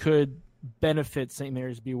 which could benefit St.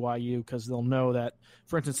 Mary's BYU because they'll know that,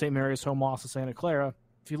 for instance, St. Mary's home loss to Santa Clara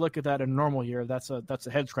if you look at that in a normal year, that's a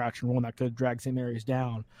head scratcher and one that could drag St. Mary's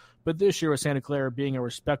down. But this year with Santa Clara being a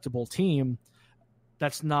respectable team,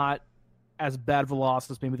 that's not as bad of a loss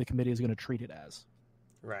as maybe the committee is going to treat it as.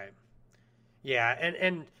 Right. Yeah,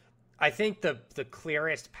 and I think the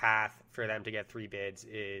clearest path for them to get 3 bids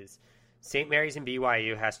is St. Mary's and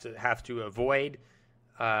BYU have to avoid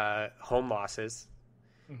home losses.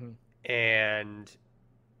 Mm-hmm. And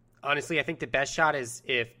honestly, I think the best shot is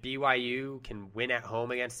if BYU can win at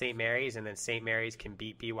home against St. Mary's and then St. Mary's can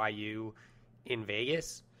beat BYU in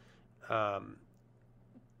Vegas.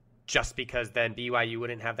 Just because then BYU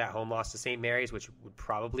wouldn't have that home loss to St. Mary's, which would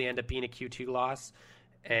probably end up being a Q2 loss.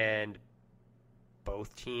 And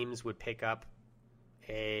both teams would pick up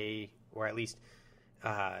or at least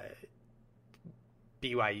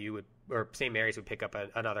BYU would, or St. Mary's would pick up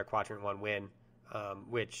another Quadrant 1 win,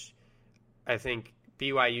 which I think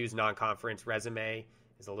BYU's non-conference resume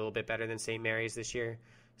is a little bit better than St. Mary's this year.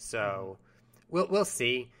 So we'll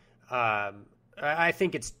see. I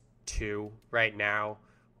think it's 2 right now.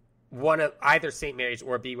 One of either St. Mary's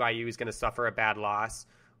or BYU is going to suffer a bad loss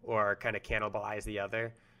or kind of cannibalize the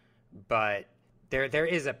other. But there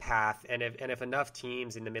is a path, and if enough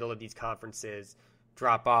teams in the middle of these conferences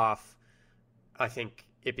drop off, I think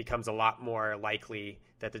it becomes a lot more likely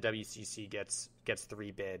that the WCC gets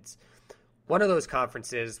 3 bids. One of those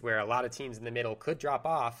conferences where a lot of teams in the middle could drop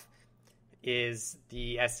off is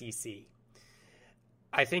the SEC.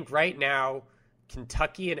 I think right now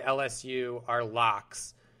Kentucky and LSU are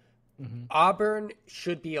locks. Mm-hmm. Auburn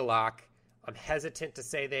should be a lock. I'm hesitant to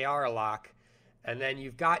say they are a lock. And then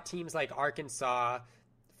you've got teams like Arkansas,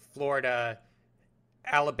 Florida,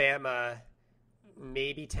 Alabama,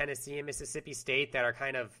 maybe Tennessee and Mississippi State that are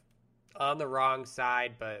kind of on the wrong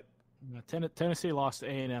side. But Tennessee lost to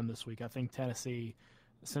A&M this week. I think Tennessee,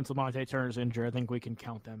 since Lamonte Turner's injured, I think we can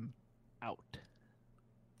count them out.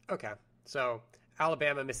 Okay. So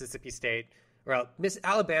Alabama, Mississippi State. Well,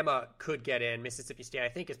 Alabama could get in. Mississippi State, I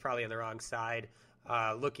think, is probably on the wrong side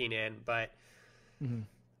looking in. But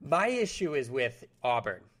my issue is with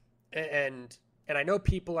Auburn. And I know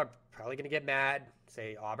people are probably going to get mad,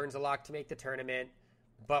 say Auburn's a lock to make the tournament.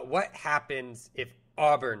 But what happens if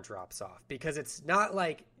Auburn drops off? Because it's not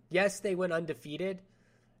like, yes, they went undefeated,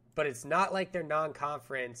 but it's not like their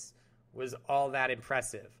non-conference was all that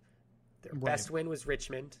impressive. Their best win was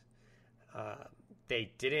Richmond.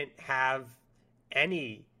 They didn't have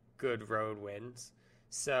any good road wins.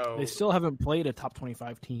 So they still haven't played a top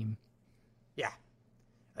 25 team. Yeah.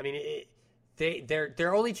 I mean,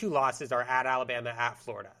 their only 2 losses are at Alabama, at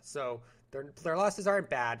Florida. So their losses aren't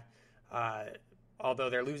bad, although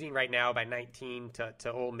they're losing right now by 19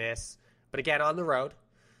 to Ole Miss. But again, on the road,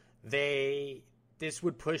 this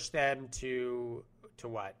would push them to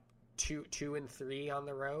what? 2-3 on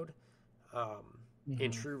the road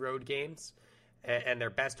in true road games. And their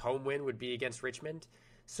best home win would be against Richmond.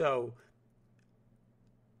 So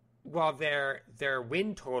while their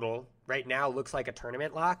win total right now looks like a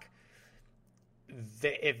tournament lock,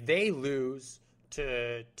 if they lose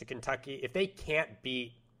to Kentucky, if they can't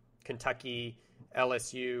beat Kentucky,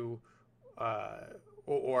 LSU,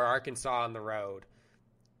 or Arkansas on the road,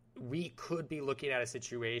 we could be looking at a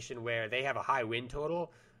situation where they have a high win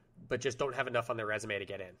total, but just don't have enough on their resume to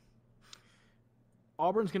get in.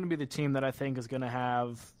 Auburn's going to be the team that I think is going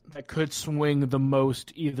to that could swing the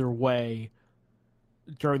most either way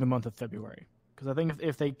during the month of February. Because I think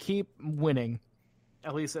if they keep winning,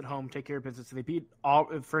 at least at home, take care of business.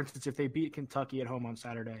 For instance, if they beat Kentucky at home on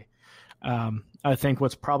Saturday, I think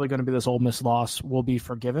what's probably going to be this Ole Miss loss will be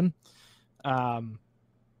forgiven. And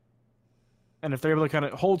if they're able to kind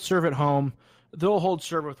of hold serve at home, they'll hold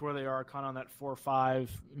serve with where they are, kind of on that 4-5,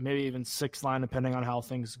 maybe even 6 line, depending on how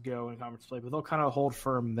things go in conference play. But they'll kind of hold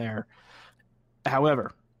firm there.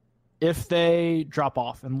 However, if they drop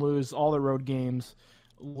off and lose all their road games,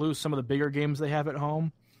 lose some of the bigger games they have at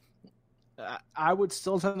home, I would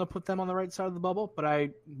still tend to put them on the right side of the bubble, but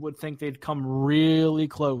I would think they'd come really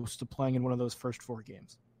close to playing in one of those first 4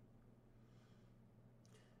 games.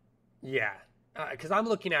 Yeah, because I'm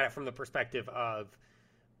looking at it from the perspective of,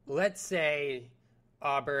 let's say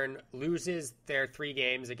Auburn loses their 3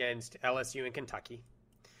 games against LSU and Kentucky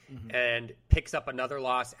and picks up another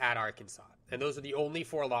loss at Arkansas. And those are the only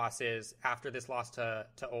 4 losses after this loss to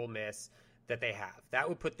Ole Miss that they have. That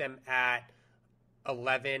would put them at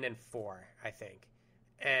 11-4, I think.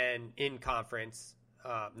 And in conference,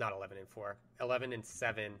 not 11-4,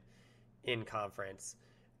 11-7 in conference,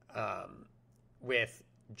 with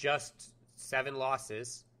just 7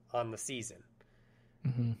 losses on the season.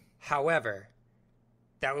 However,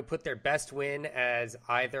 that would put their best win as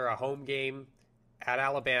either a home game at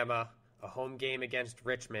Alabama, a home game against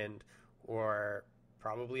Richmond or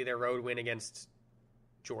probably their road win against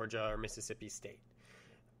Georgia or Mississippi State.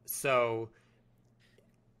 So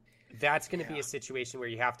that's going to be a situation where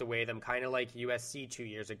you have to weigh them, kind of like USC 2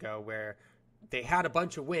 years ago, where they had a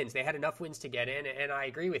bunch of wins. They had enough wins to get in, and I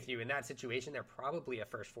agree with you. In that situation, they're probably a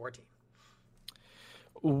first four team.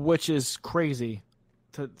 Which is crazy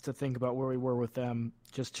to think about where we were with them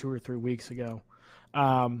just 2 or 3 weeks ago.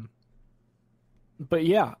 But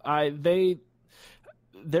yeah,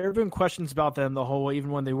 there have been questions about them the whole way,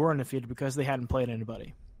 even when they were undefeated, because they hadn't played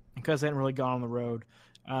anybody, because they hadn't really gone on the road,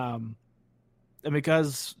 and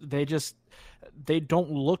because they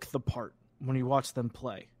don't look the part when you watch them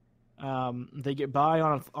play. They get by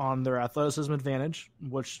on their athleticism advantage,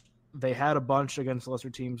 which they had a bunch against lesser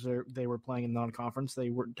teams they were playing in non-conference. They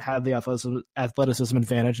had the athleticism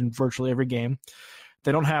advantage in virtually every game.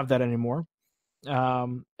 They don't have that anymore.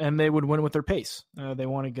 And they would win with their pace. They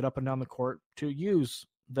want to get up and down the court to use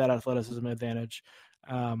that athleticism advantage.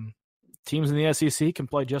 Teams in the SEC can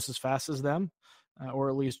play just as fast as them, or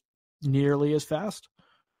at least nearly as fast,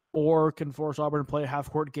 or can force Auburn to play a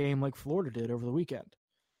half-court game like Florida did over the weekend,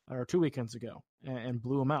 or 2 weekends ago, and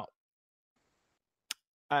blew them out.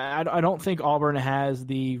 I don't think Auburn has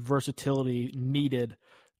the versatility needed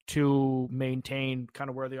to maintain kind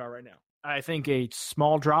of where they are right now. I think a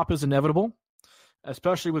small drop is inevitable,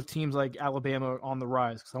 especially with teams like Alabama on the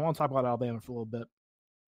rise, because I want to talk about Alabama for a little bit.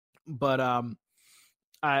 But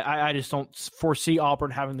I just don't foresee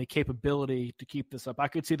Auburn having the capability to keep this up. I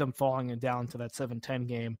could see them falling down to that 7-10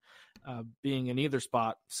 game, being in either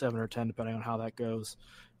spot, 7 or 10, depending on how that goes.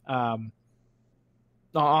 On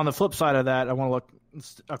the flip side of that, I want to look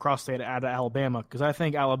across state at Alabama, because I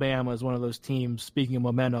think Alabama is one of those teams, speaking of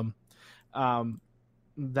momentum,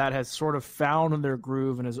 that has sort of found their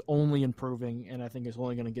groove and is only improving, and I think is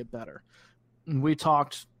only going to get better. And we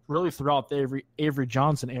talked really throughout the Avery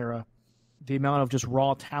Johnson era, the amount of just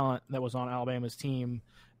raw talent that was on Alabama's team,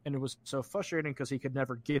 and it was so frustrating because he could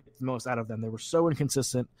never get the most out of them. They were so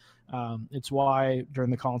inconsistent. It's why during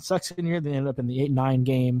the Colin Sexton year, they ended up in the 8-9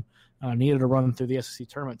 game, needed to run through the SEC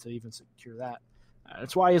tournament to even secure that.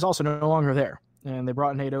 That's why he's also no longer there. And they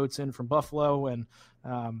brought Nate Oates in from Buffalo, and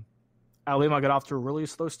Alabama got off to a really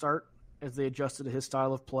slow start as they adjusted to his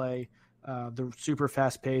style of play. They're super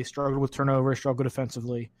fast-paced, struggled with turnover, struggled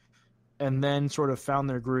defensively, and then sort of found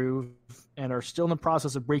their groove and are still in the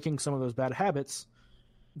process of breaking some of those bad habits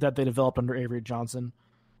that they developed under Avery Johnson.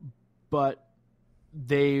 But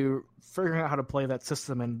they're figuring out how to play that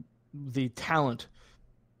system, and the talent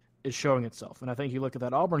is showing itself. And I think you look at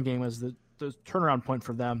that Auburn game as the turnaround point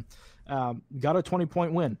for them. Got a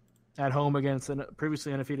 20-point win at home against a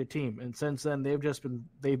previously undefeated team, and since then they've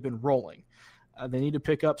been rolling. They need to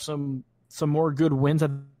pick up some more good wins, I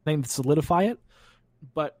think, to solidify it.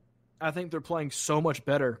 But I think they're playing so much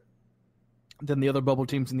better than the other bubble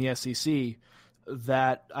teams in the SEC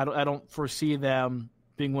that I don't foresee them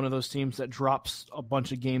being one of those teams that drops a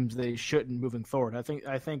bunch of games they shouldn't moving forward. I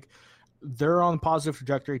think they're on a positive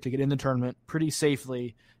trajectory to get in the tournament pretty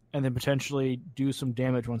safely, and then potentially do some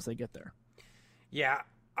damage once they get there. Yeah,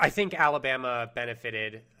 I think Alabama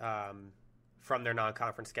benefited from their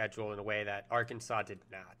non-conference schedule in a way that Arkansas did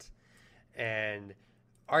not. And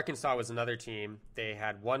Arkansas was another team. They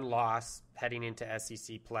had one loss heading into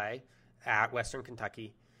SEC play at Western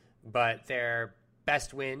Kentucky, but their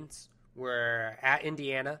best wins were at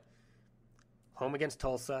Indiana, home against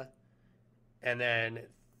Tulsa, and then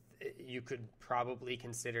you could probably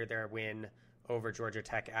consider their win over Georgia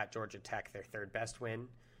Tech at Georgia Tech their third best win.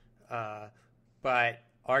 But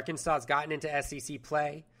Arkansas has gotten into SEC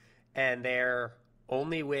play, and their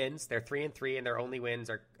only wins, they're 3-3, and their only wins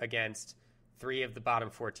are against 3 of the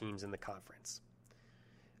bottom 4 teams in the conference.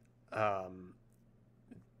 I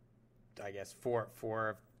guess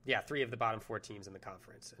 3 of the bottom 4 teams in the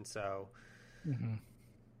conference. And so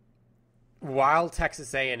while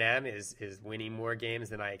Texas A&M is winning more games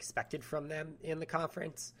than I expected from them in the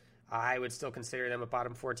conference, I would still consider them a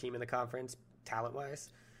bottom 4 team in the conference, talent-wise.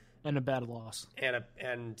 And a bad loss. And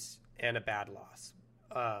a bad loss.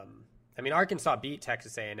 I mean, Arkansas beat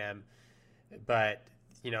Texas A&M, but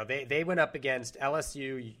they went up against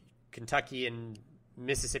LSU, Kentucky, and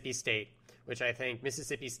Mississippi State, which I think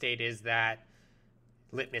Mississippi State is that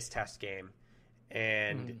litmus test game,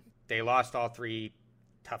 and they lost all 3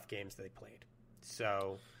 tough games they played.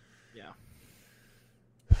 So, yeah,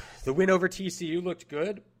 the win over TCU looked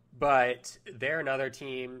good, but they're another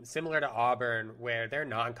team similar to Auburn where their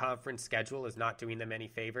non-conference schedule is not doing them any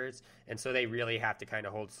favors, and so they really have to kind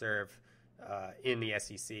of hold serve in the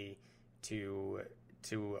SEC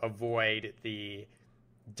to avoid the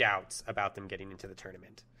doubts about them getting into the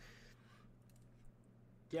tournament.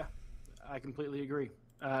 Yeah, I completely agree.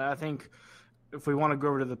 I think if we want to go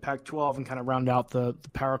over to the Pac-12 and kind of round out the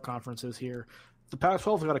power conferences here, the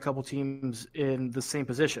Pac-12 has got a couple teams in the same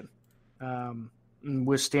position,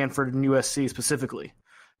 with Stanford and USC specifically.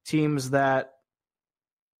 Teams that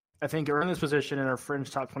I think are in this position and are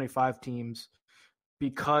fringe top 25 teams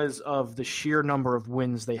because of the sheer number of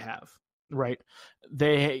wins they have, right?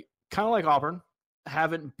 They, kind of like Auburn,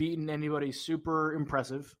 haven't beaten anybody super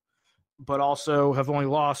impressive, but also have only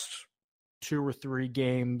lost 2 or 3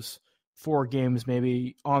 games, 4 games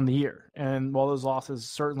maybe on the year. And while those losses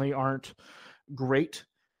certainly aren't great,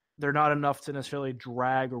 they're not enough to necessarily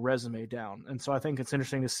drag a resume down. And so I think it's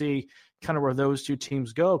interesting to see kind of where those two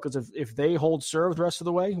teams go, because if they hold serve the rest of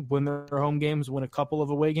the way, win their home games, win a couple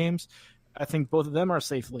of away games, I think both of them are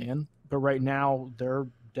safely in. But right now, they're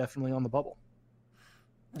definitely on the bubble.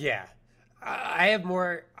 Yeah. I have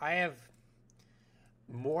more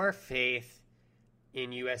faith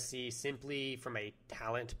in USC simply from a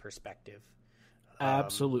talent perspective.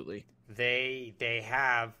 Absolutely. They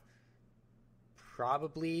have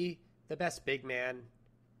probably the best big man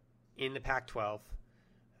in the Pac-12.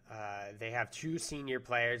 They have 2 senior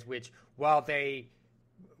players, which, while they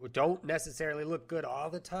don't necessarily look good all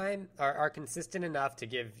the time, are consistent enough to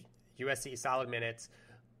give USC solid minutes.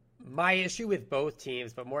 My issue with both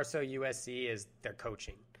teams, but more so USC, is their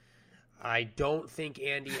coaching. I don't think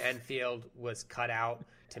Andy Enfield was cut out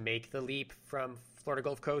to make the leap from Florida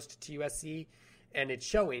Gulf Coast to USC, and it's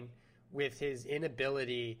showing with his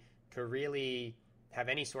inability to really have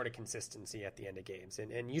any sort of consistency at the end of games.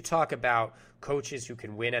 And you talk about coaches who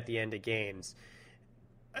can win at the end of games.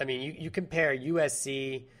 I mean, you compare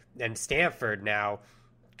USC and Stanford now,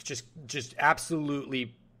 just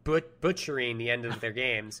absolutely butchering the end of their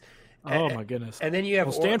games. Oh, my goodness. And then you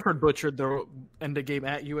have Stanford butchered their end of game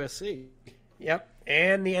at USC. Yep.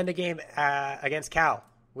 And the end of game against Cal,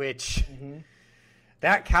 which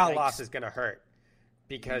that Cal loss is going to hurt,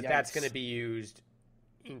 because that's going to be used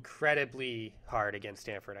incredibly hard against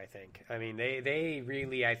Stanford, I think. I mean, they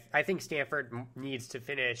really, I think Stanford needs to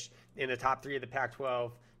finish in the top 3 of the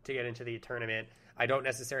Pac-12 to get into the tournament. I don't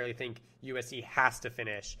necessarily think USC has to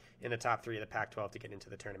finish in the top 3 of the Pac-12 to get into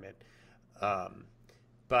the tournament.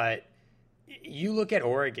 But you look at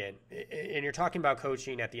Oregon, and you're talking about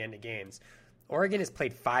coaching at the end of games. Oregon has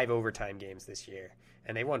played 5 overtime games this year,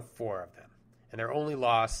 and they won 4 of them. And their only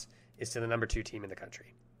loss is to the number 2 team in the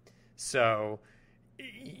country. So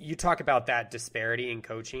you talk about that disparity in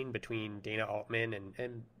coaching between Dana Altman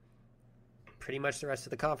and pretty much the rest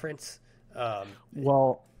of the conference.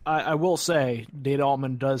 Well, I will say Dana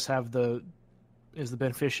Altman is the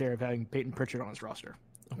beneficiary of having Peyton Pritchard on his roster,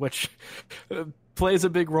 which plays a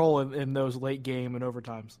big role in those late game and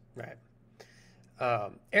overtimes. Right.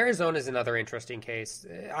 Arizona is another interesting case.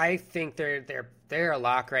 I think they're a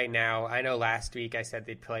lock right now. I know last week I said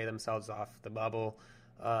they'd play themselves off the bubble.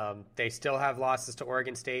 They still have losses to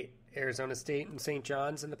Oregon State, Arizona State, and St.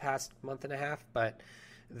 John's in the past month and a half, but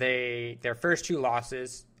their first 2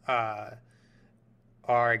 losses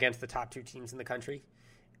are against the top 2 teams in the country,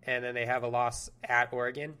 and then they have a loss at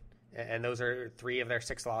Oregon, and those are 3 of their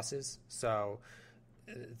 6 losses. So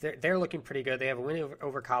they're looking pretty good. They have a win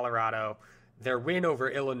over Colorado. Their win over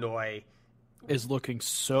Illinois is looking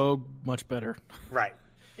so much better. Right.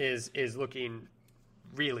 Is looking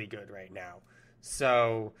really good right now.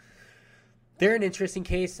 So they're an interesting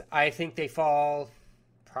case. I think they fall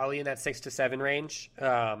probably in that 6 to 7 range.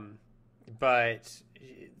 But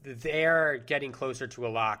they're getting closer to a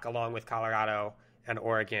lock, along with Colorado and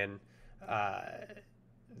Oregon,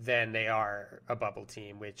 than they are a bubble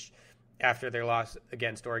team, which after their loss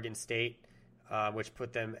against Oregon State, which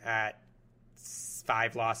put them at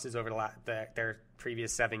 5 losses over their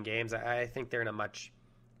previous 7 games, I think they're in a much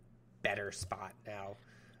better spot now.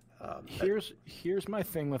 Here's my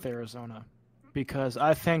thing with Arizona, because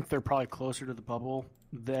I think they're probably closer to the bubble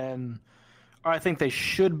or I think they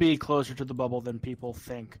should be closer to the bubble than people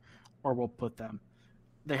think or will put them.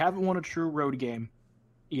 They haven't won a true road game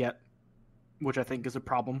yet, which I think is a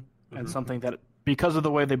problem, and something that, because of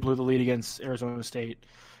the way they blew the lead against Arizona State,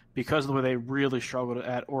 because of the way they really struggled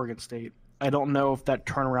at Oregon State, I don't know if that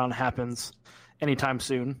turnaround happens anytime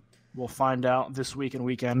soon. We'll find out this week and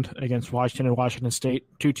weekend against Washington and Washington State,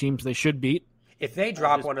 2 teams they should beat. If they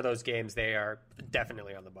drop one of those games, they are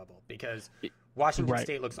definitely on the bubble, because Washington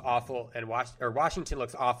State looks awful, and Washington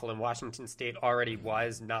looks awful, and Washington State already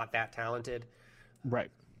was not that talented. Right.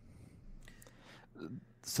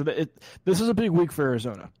 So this is a big week for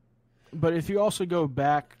Arizona. But if you also go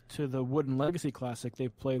back to the Wooden Legacy Classic they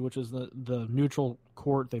played, which is the neutral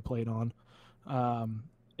court they played on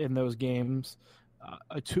in those games,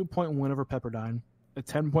 a 2-point win over Pepperdine, a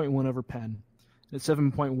 10-point win over Penn, and a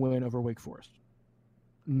 7-point win over Wake Forest.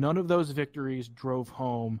 None of those victories drove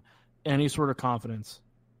home any sort of confidence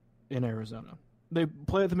in Arizona. They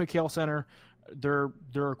play at the McHale Center. They're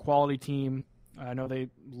a quality team. I know they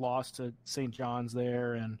lost to St. John's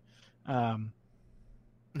there and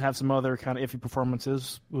have some other kind of iffy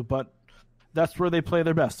performances, but that's where they play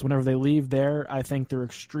their best. Whenever they leave there, I think they're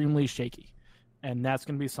extremely shaky, and that's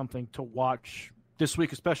going to be something to watch this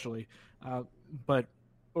week especially, but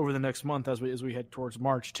over the next month as we head towards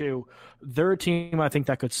March too. They're a team I think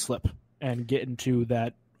that could slip and get into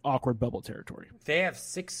that awkward bubble territory. They have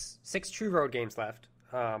six true road games left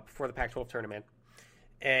before the Pac-12 tournament,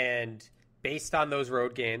 and based on those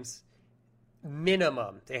road games,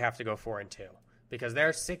 minimum they have to go 4-2 because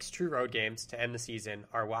their 6 true road games to end the season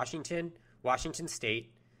are Washington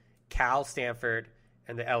State, Cal, Stanford,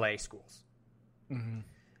 and the LA schools. Mm-hmm.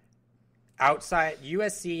 Outside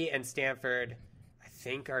USC and Stanford, I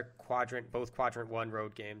think are both quadrant 1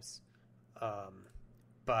 road games.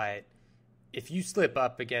 But if you slip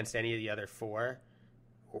up against any of the other 4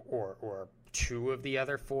 or 2 of the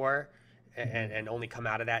other 4 and only come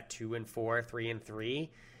out of that 2-4, 3-3,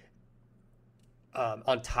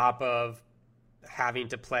 on top of having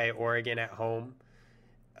to play Oregon at home,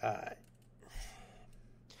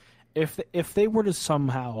 if they were to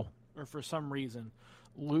somehow or for some reason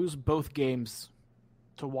lose both games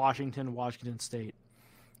to Washington State,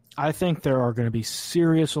 I think there are going to be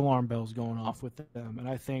serious alarm bells going off with them, and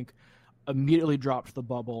I think immediately drops the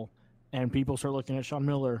bubble, and people start looking at Sean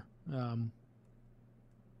Miller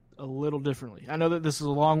a little differently. I know that this is a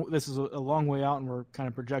long way out, and we're kind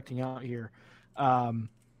of projecting out here,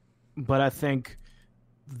 but I think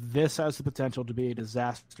this has the potential to be a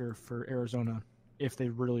disaster for Arizona if they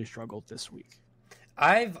really struggle this week.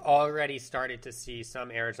 I've already started to see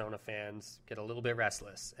some Arizona fans get a little bit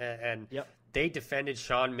restless, and yep. They defended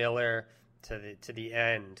Sean Miller to the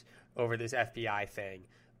end over this FBI thing,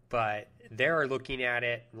 but they're looking at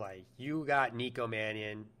it like you got Nico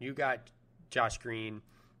Mannion, you got Josh Green,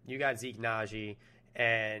 you got Zeke Naji,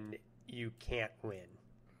 and you can't win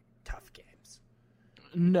tough games.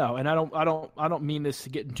 No, and I don't mean this to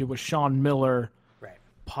get into a Sean Miller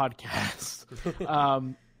podcast.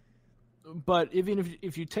 But even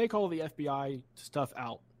if you take all the FBI stuff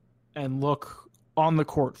out and look on the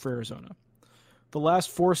court for Arizona, the last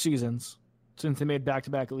 4 seasons since they made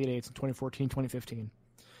back-to-back Elite Eights in 2014, 2015,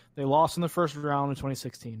 they lost in the first round in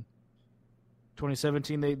 2016.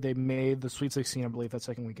 2017, they made the Sweet 16, I believe, that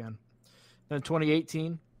second weekend. Then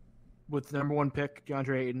 2018, with the number 1 pick,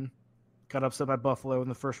 DeAndre Ayton, got upset by Buffalo in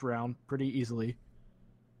the first round pretty easily.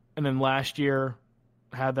 And then last year,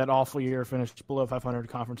 had that awful year, finished below 500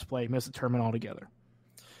 conference play, missed the tournament altogether.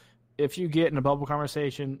 If you get in a bubble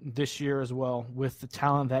conversation this year as well with the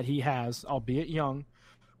talent that he has, albeit young,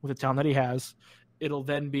 with the talent that he has, it'll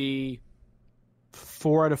then be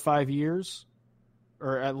 4 out of 5 years,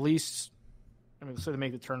 or at least, so they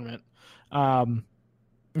make the tournament. 3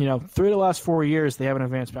 of the last 4 years, they haven't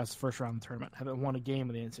advanced past the first round of the tournament, haven't won a game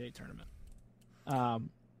in the NCAA tournament.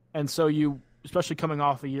 And so you, especially coming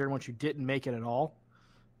off a year in which you didn't make it at all,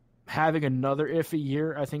 having another iffy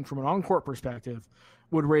year, I think from an on-court perspective,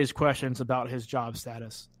 would raise questions about his job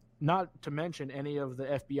status, not to mention any of the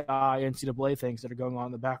FBI, NCAA things that are going on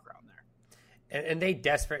in the background there. And they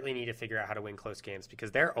desperately need to figure out how to win close games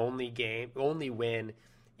because their only win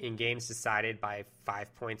in games decided by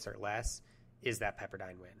 5 points or less is that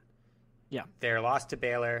Pepperdine win. Yeah. Their loss to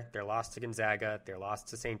Baylor, their loss to Gonzaga, their loss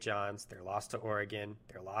to St. John's, their loss to Oregon,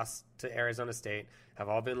 their loss to Arizona State have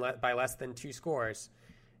all been by less than 2 scores.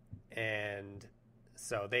 And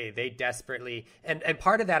so they desperately and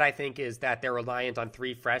part of that I think is that they're reliant on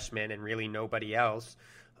 3 freshmen and really nobody else.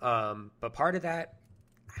 But part of that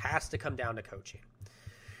has to come down to coaching.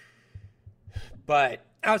 But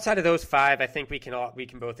outside of those 5, I think we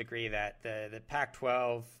can both agree that the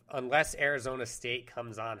Pac-12, unless Arizona State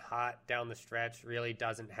comes on hot down the stretch, really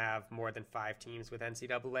doesn't have more than 5 teams with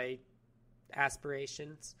NCAA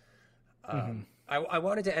aspirations. I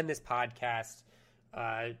wanted to end this podcast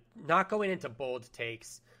not going into bold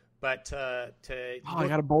takes, but to I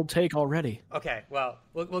got a bold take already. Okay, well,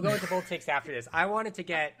 we'll go into bold takes after this. I wanted to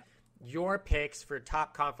get your picks for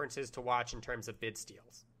top conferences to watch in terms of bid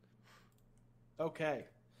steals. Okay.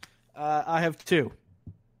 I have 2.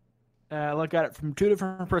 I look at it from 2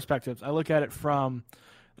 different perspectives. I look at it from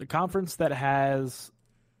the conference that has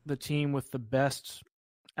the team with the best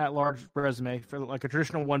at-large resume for like a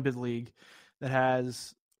traditional one-bid league that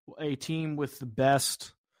has a team with the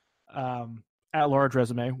best at-large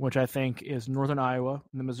resume, which I think is Northern Iowa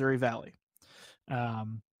and the Missouri Valley.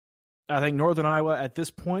 I think Northern Iowa at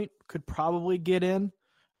this point could probably get in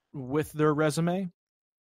with their resume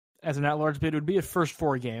as an at-large bid. It would be a first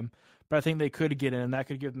 4 game, but I think they could get in, and that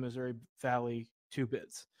could give the Missouri Valley 2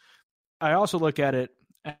 bids. I also look at it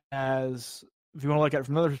as, if you want to look at it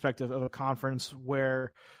from another perspective, of a conference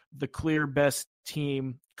where the clear best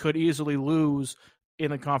team could easily lose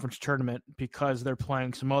in the conference tournament because they're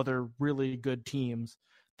playing some other really good teams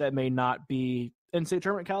that may not be NCAA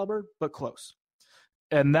tournament caliber, but close.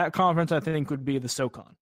 And that conference, I think, would be the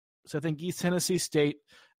SoCon. So I think East Tennessee State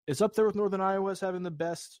is up there with Northern Iowa as having the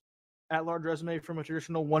best at-large resume from a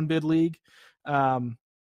traditional one-bid league.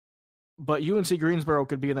 But UNC Greensboro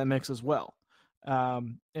could be in that mix as well.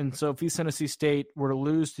 And so if East Tennessee State were to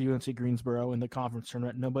lose to UNC Greensboro in the conference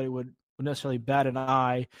tournament, nobody would necessarily bat an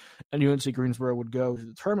eye, and UNC Greensboro would go to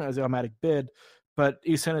the tournament as the automatic bid. But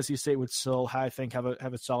East Tennessee State would still, I think, have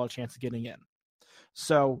a solid chance of getting in.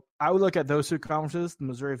 So I would look at those 2 conferences, the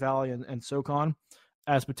Missouri Valley and SoCon,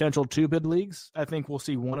 as potential 2-bid leagues. I think we'll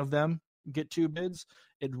see one of them get 2 bids.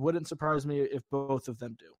 It wouldn't surprise me if both of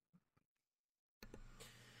them do.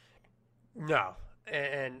 No.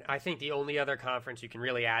 And I think the only other conference you can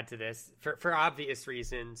really add to this, for obvious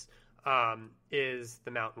reasons, is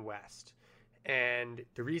the Mountain West. And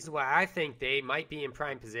the reason why I think they might be in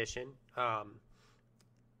prime position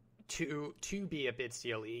to be a bid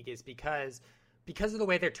steal league is because of the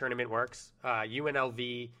way their tournament works.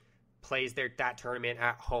 UNLV plays that tournament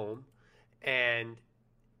at home, and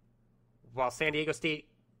while San Diego State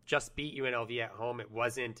just beat UNLV at home, it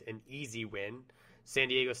wasn't an easy win. San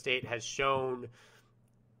Diego State has shown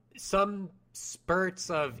some spurts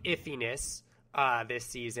of iffiness this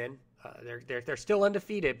season. They're still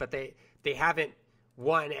undefeated, but they haven't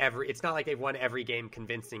won every. It's not like they've won every game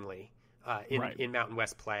convincingly in Mountain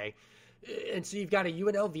West play. And so you've got a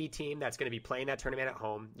UNLV team that's going to be playing that tournament at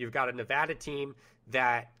home. You've got a Nevada team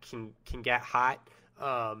that can get hot,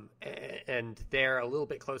 and they're a little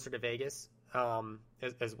bit closer to Vegas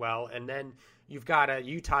as well. And then you've got a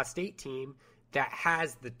Utah State team that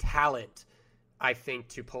has the talent, I think,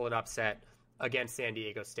 to pull an upset against San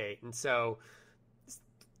Diego State. And so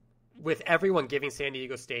with everyone giving San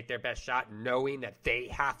Diego State their best shot, knowing that they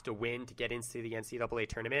have to win to get into the NCAA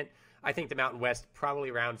tournament, I think the Mountain West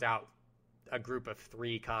probably rounds out a group of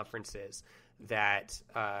 3 conferences that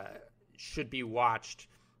should be watched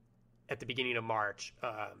at the beginning of March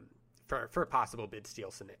for possible bid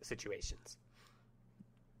steal situations.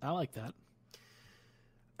 I like that.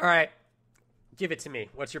 All right. Give it to me.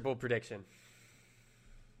 What's your bold prediction?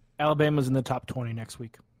 Alabama's in the top 20 next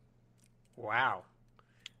week. Wow.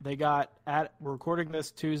 They we're recording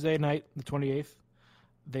this Tuesday night, the 28th.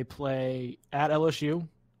 They play at LSU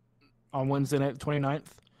on Wednesday night, the 29th,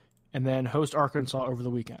 and then host Arkansas over the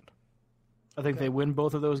weekend. I think they win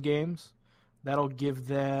both of those games. That'll give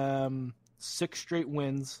them 6 straight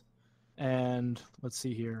wins. And let's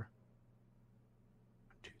see here.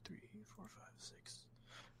 1, 2, 3, 4, 5, 6.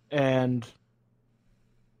 And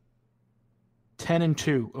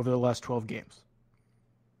 10-2 over the last 12 games.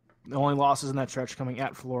 The only losses in that stretch coming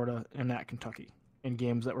at Florida and at Kentucky in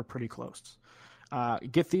games that were pretty close.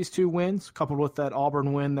 Get these 2 wins, coupled with that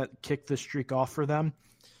Auburn win that kicked the streak off for them.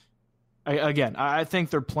 I think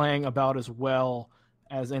they're playing about as well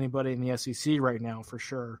as anybody in the SEC right now, for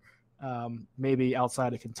sure. Maybe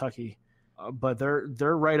outside of Kentucky, but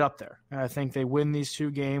they're right up there. And I think they win these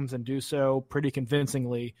 2 games and do so pretty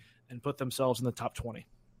convincingly and put themselves in the top 20.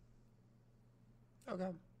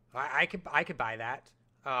 Okay, I could buy that.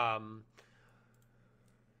 That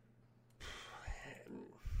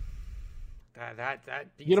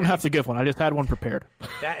you don't have to give one. I just had one prepared.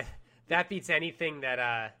 That beats anything that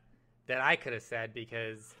I could have said,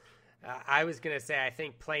 because I was gonna say I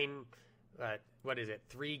think playing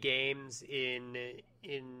 3 games in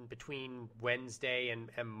between Wednesday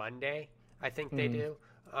and Monday. I think they do.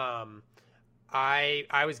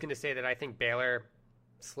 I was gonna say that I think Baylor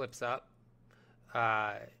slips up.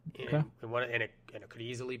 And it could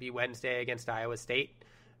easily be Wednesday against Iowa State,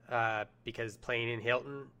 because playing in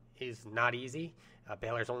Hilton is not easy.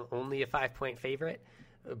 Baylor's only a 5-point favorite,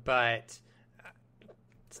 but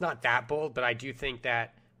it's not that bold. But I do think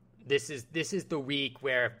that this is the week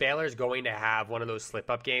where if Baylor's going to have one of those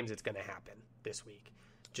slip-up games, it's going to happen this week,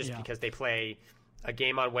 because they play a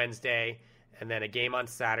game on Wednesday and then a game on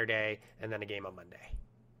Saturday and then a game on Monday.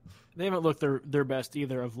 They haven't looked their best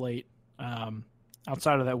either of late.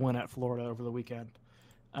 Outside of that win at Florida over the weekend.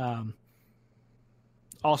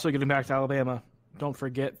 Also, getting back to Alabama, don't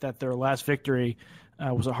forget that their last victory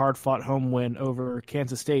was a hard-fought home win over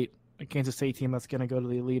Kansas State, a Kansas State team that's going to go to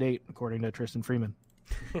the Elite Eight, according to Tristan Freeman.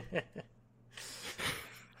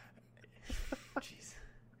 Jeez.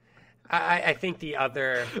 I think the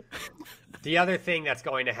other thing that's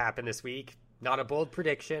going to happen this week, not a bold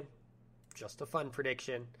prediction, just a fun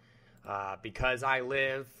prediction, because I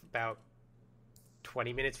live about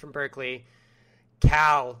 20 minutes from Berkeley,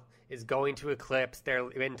 Cal is going to eclipse their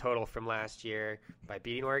win total from last year by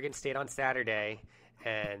beating Oregon State on Saturday,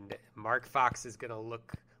 and Mark Fox is going to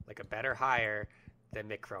look like a better hire than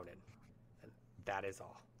Mick Cronin. And that is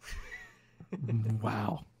all.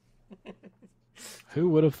 Wow. Who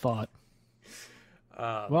would have thought?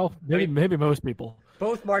 Well, maybe most people.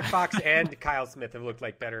 Both Mark Fox and Kyle Smith have looked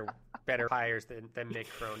like better hires than Mick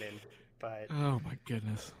Cronin. But oh my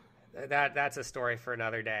goodness, that's a story for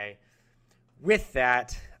another day. With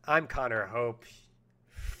that, I'm Connor Hope.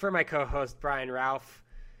 For my co-host Brian Ralph,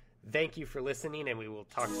 thank you for listening, and we will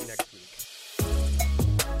talk to you next week.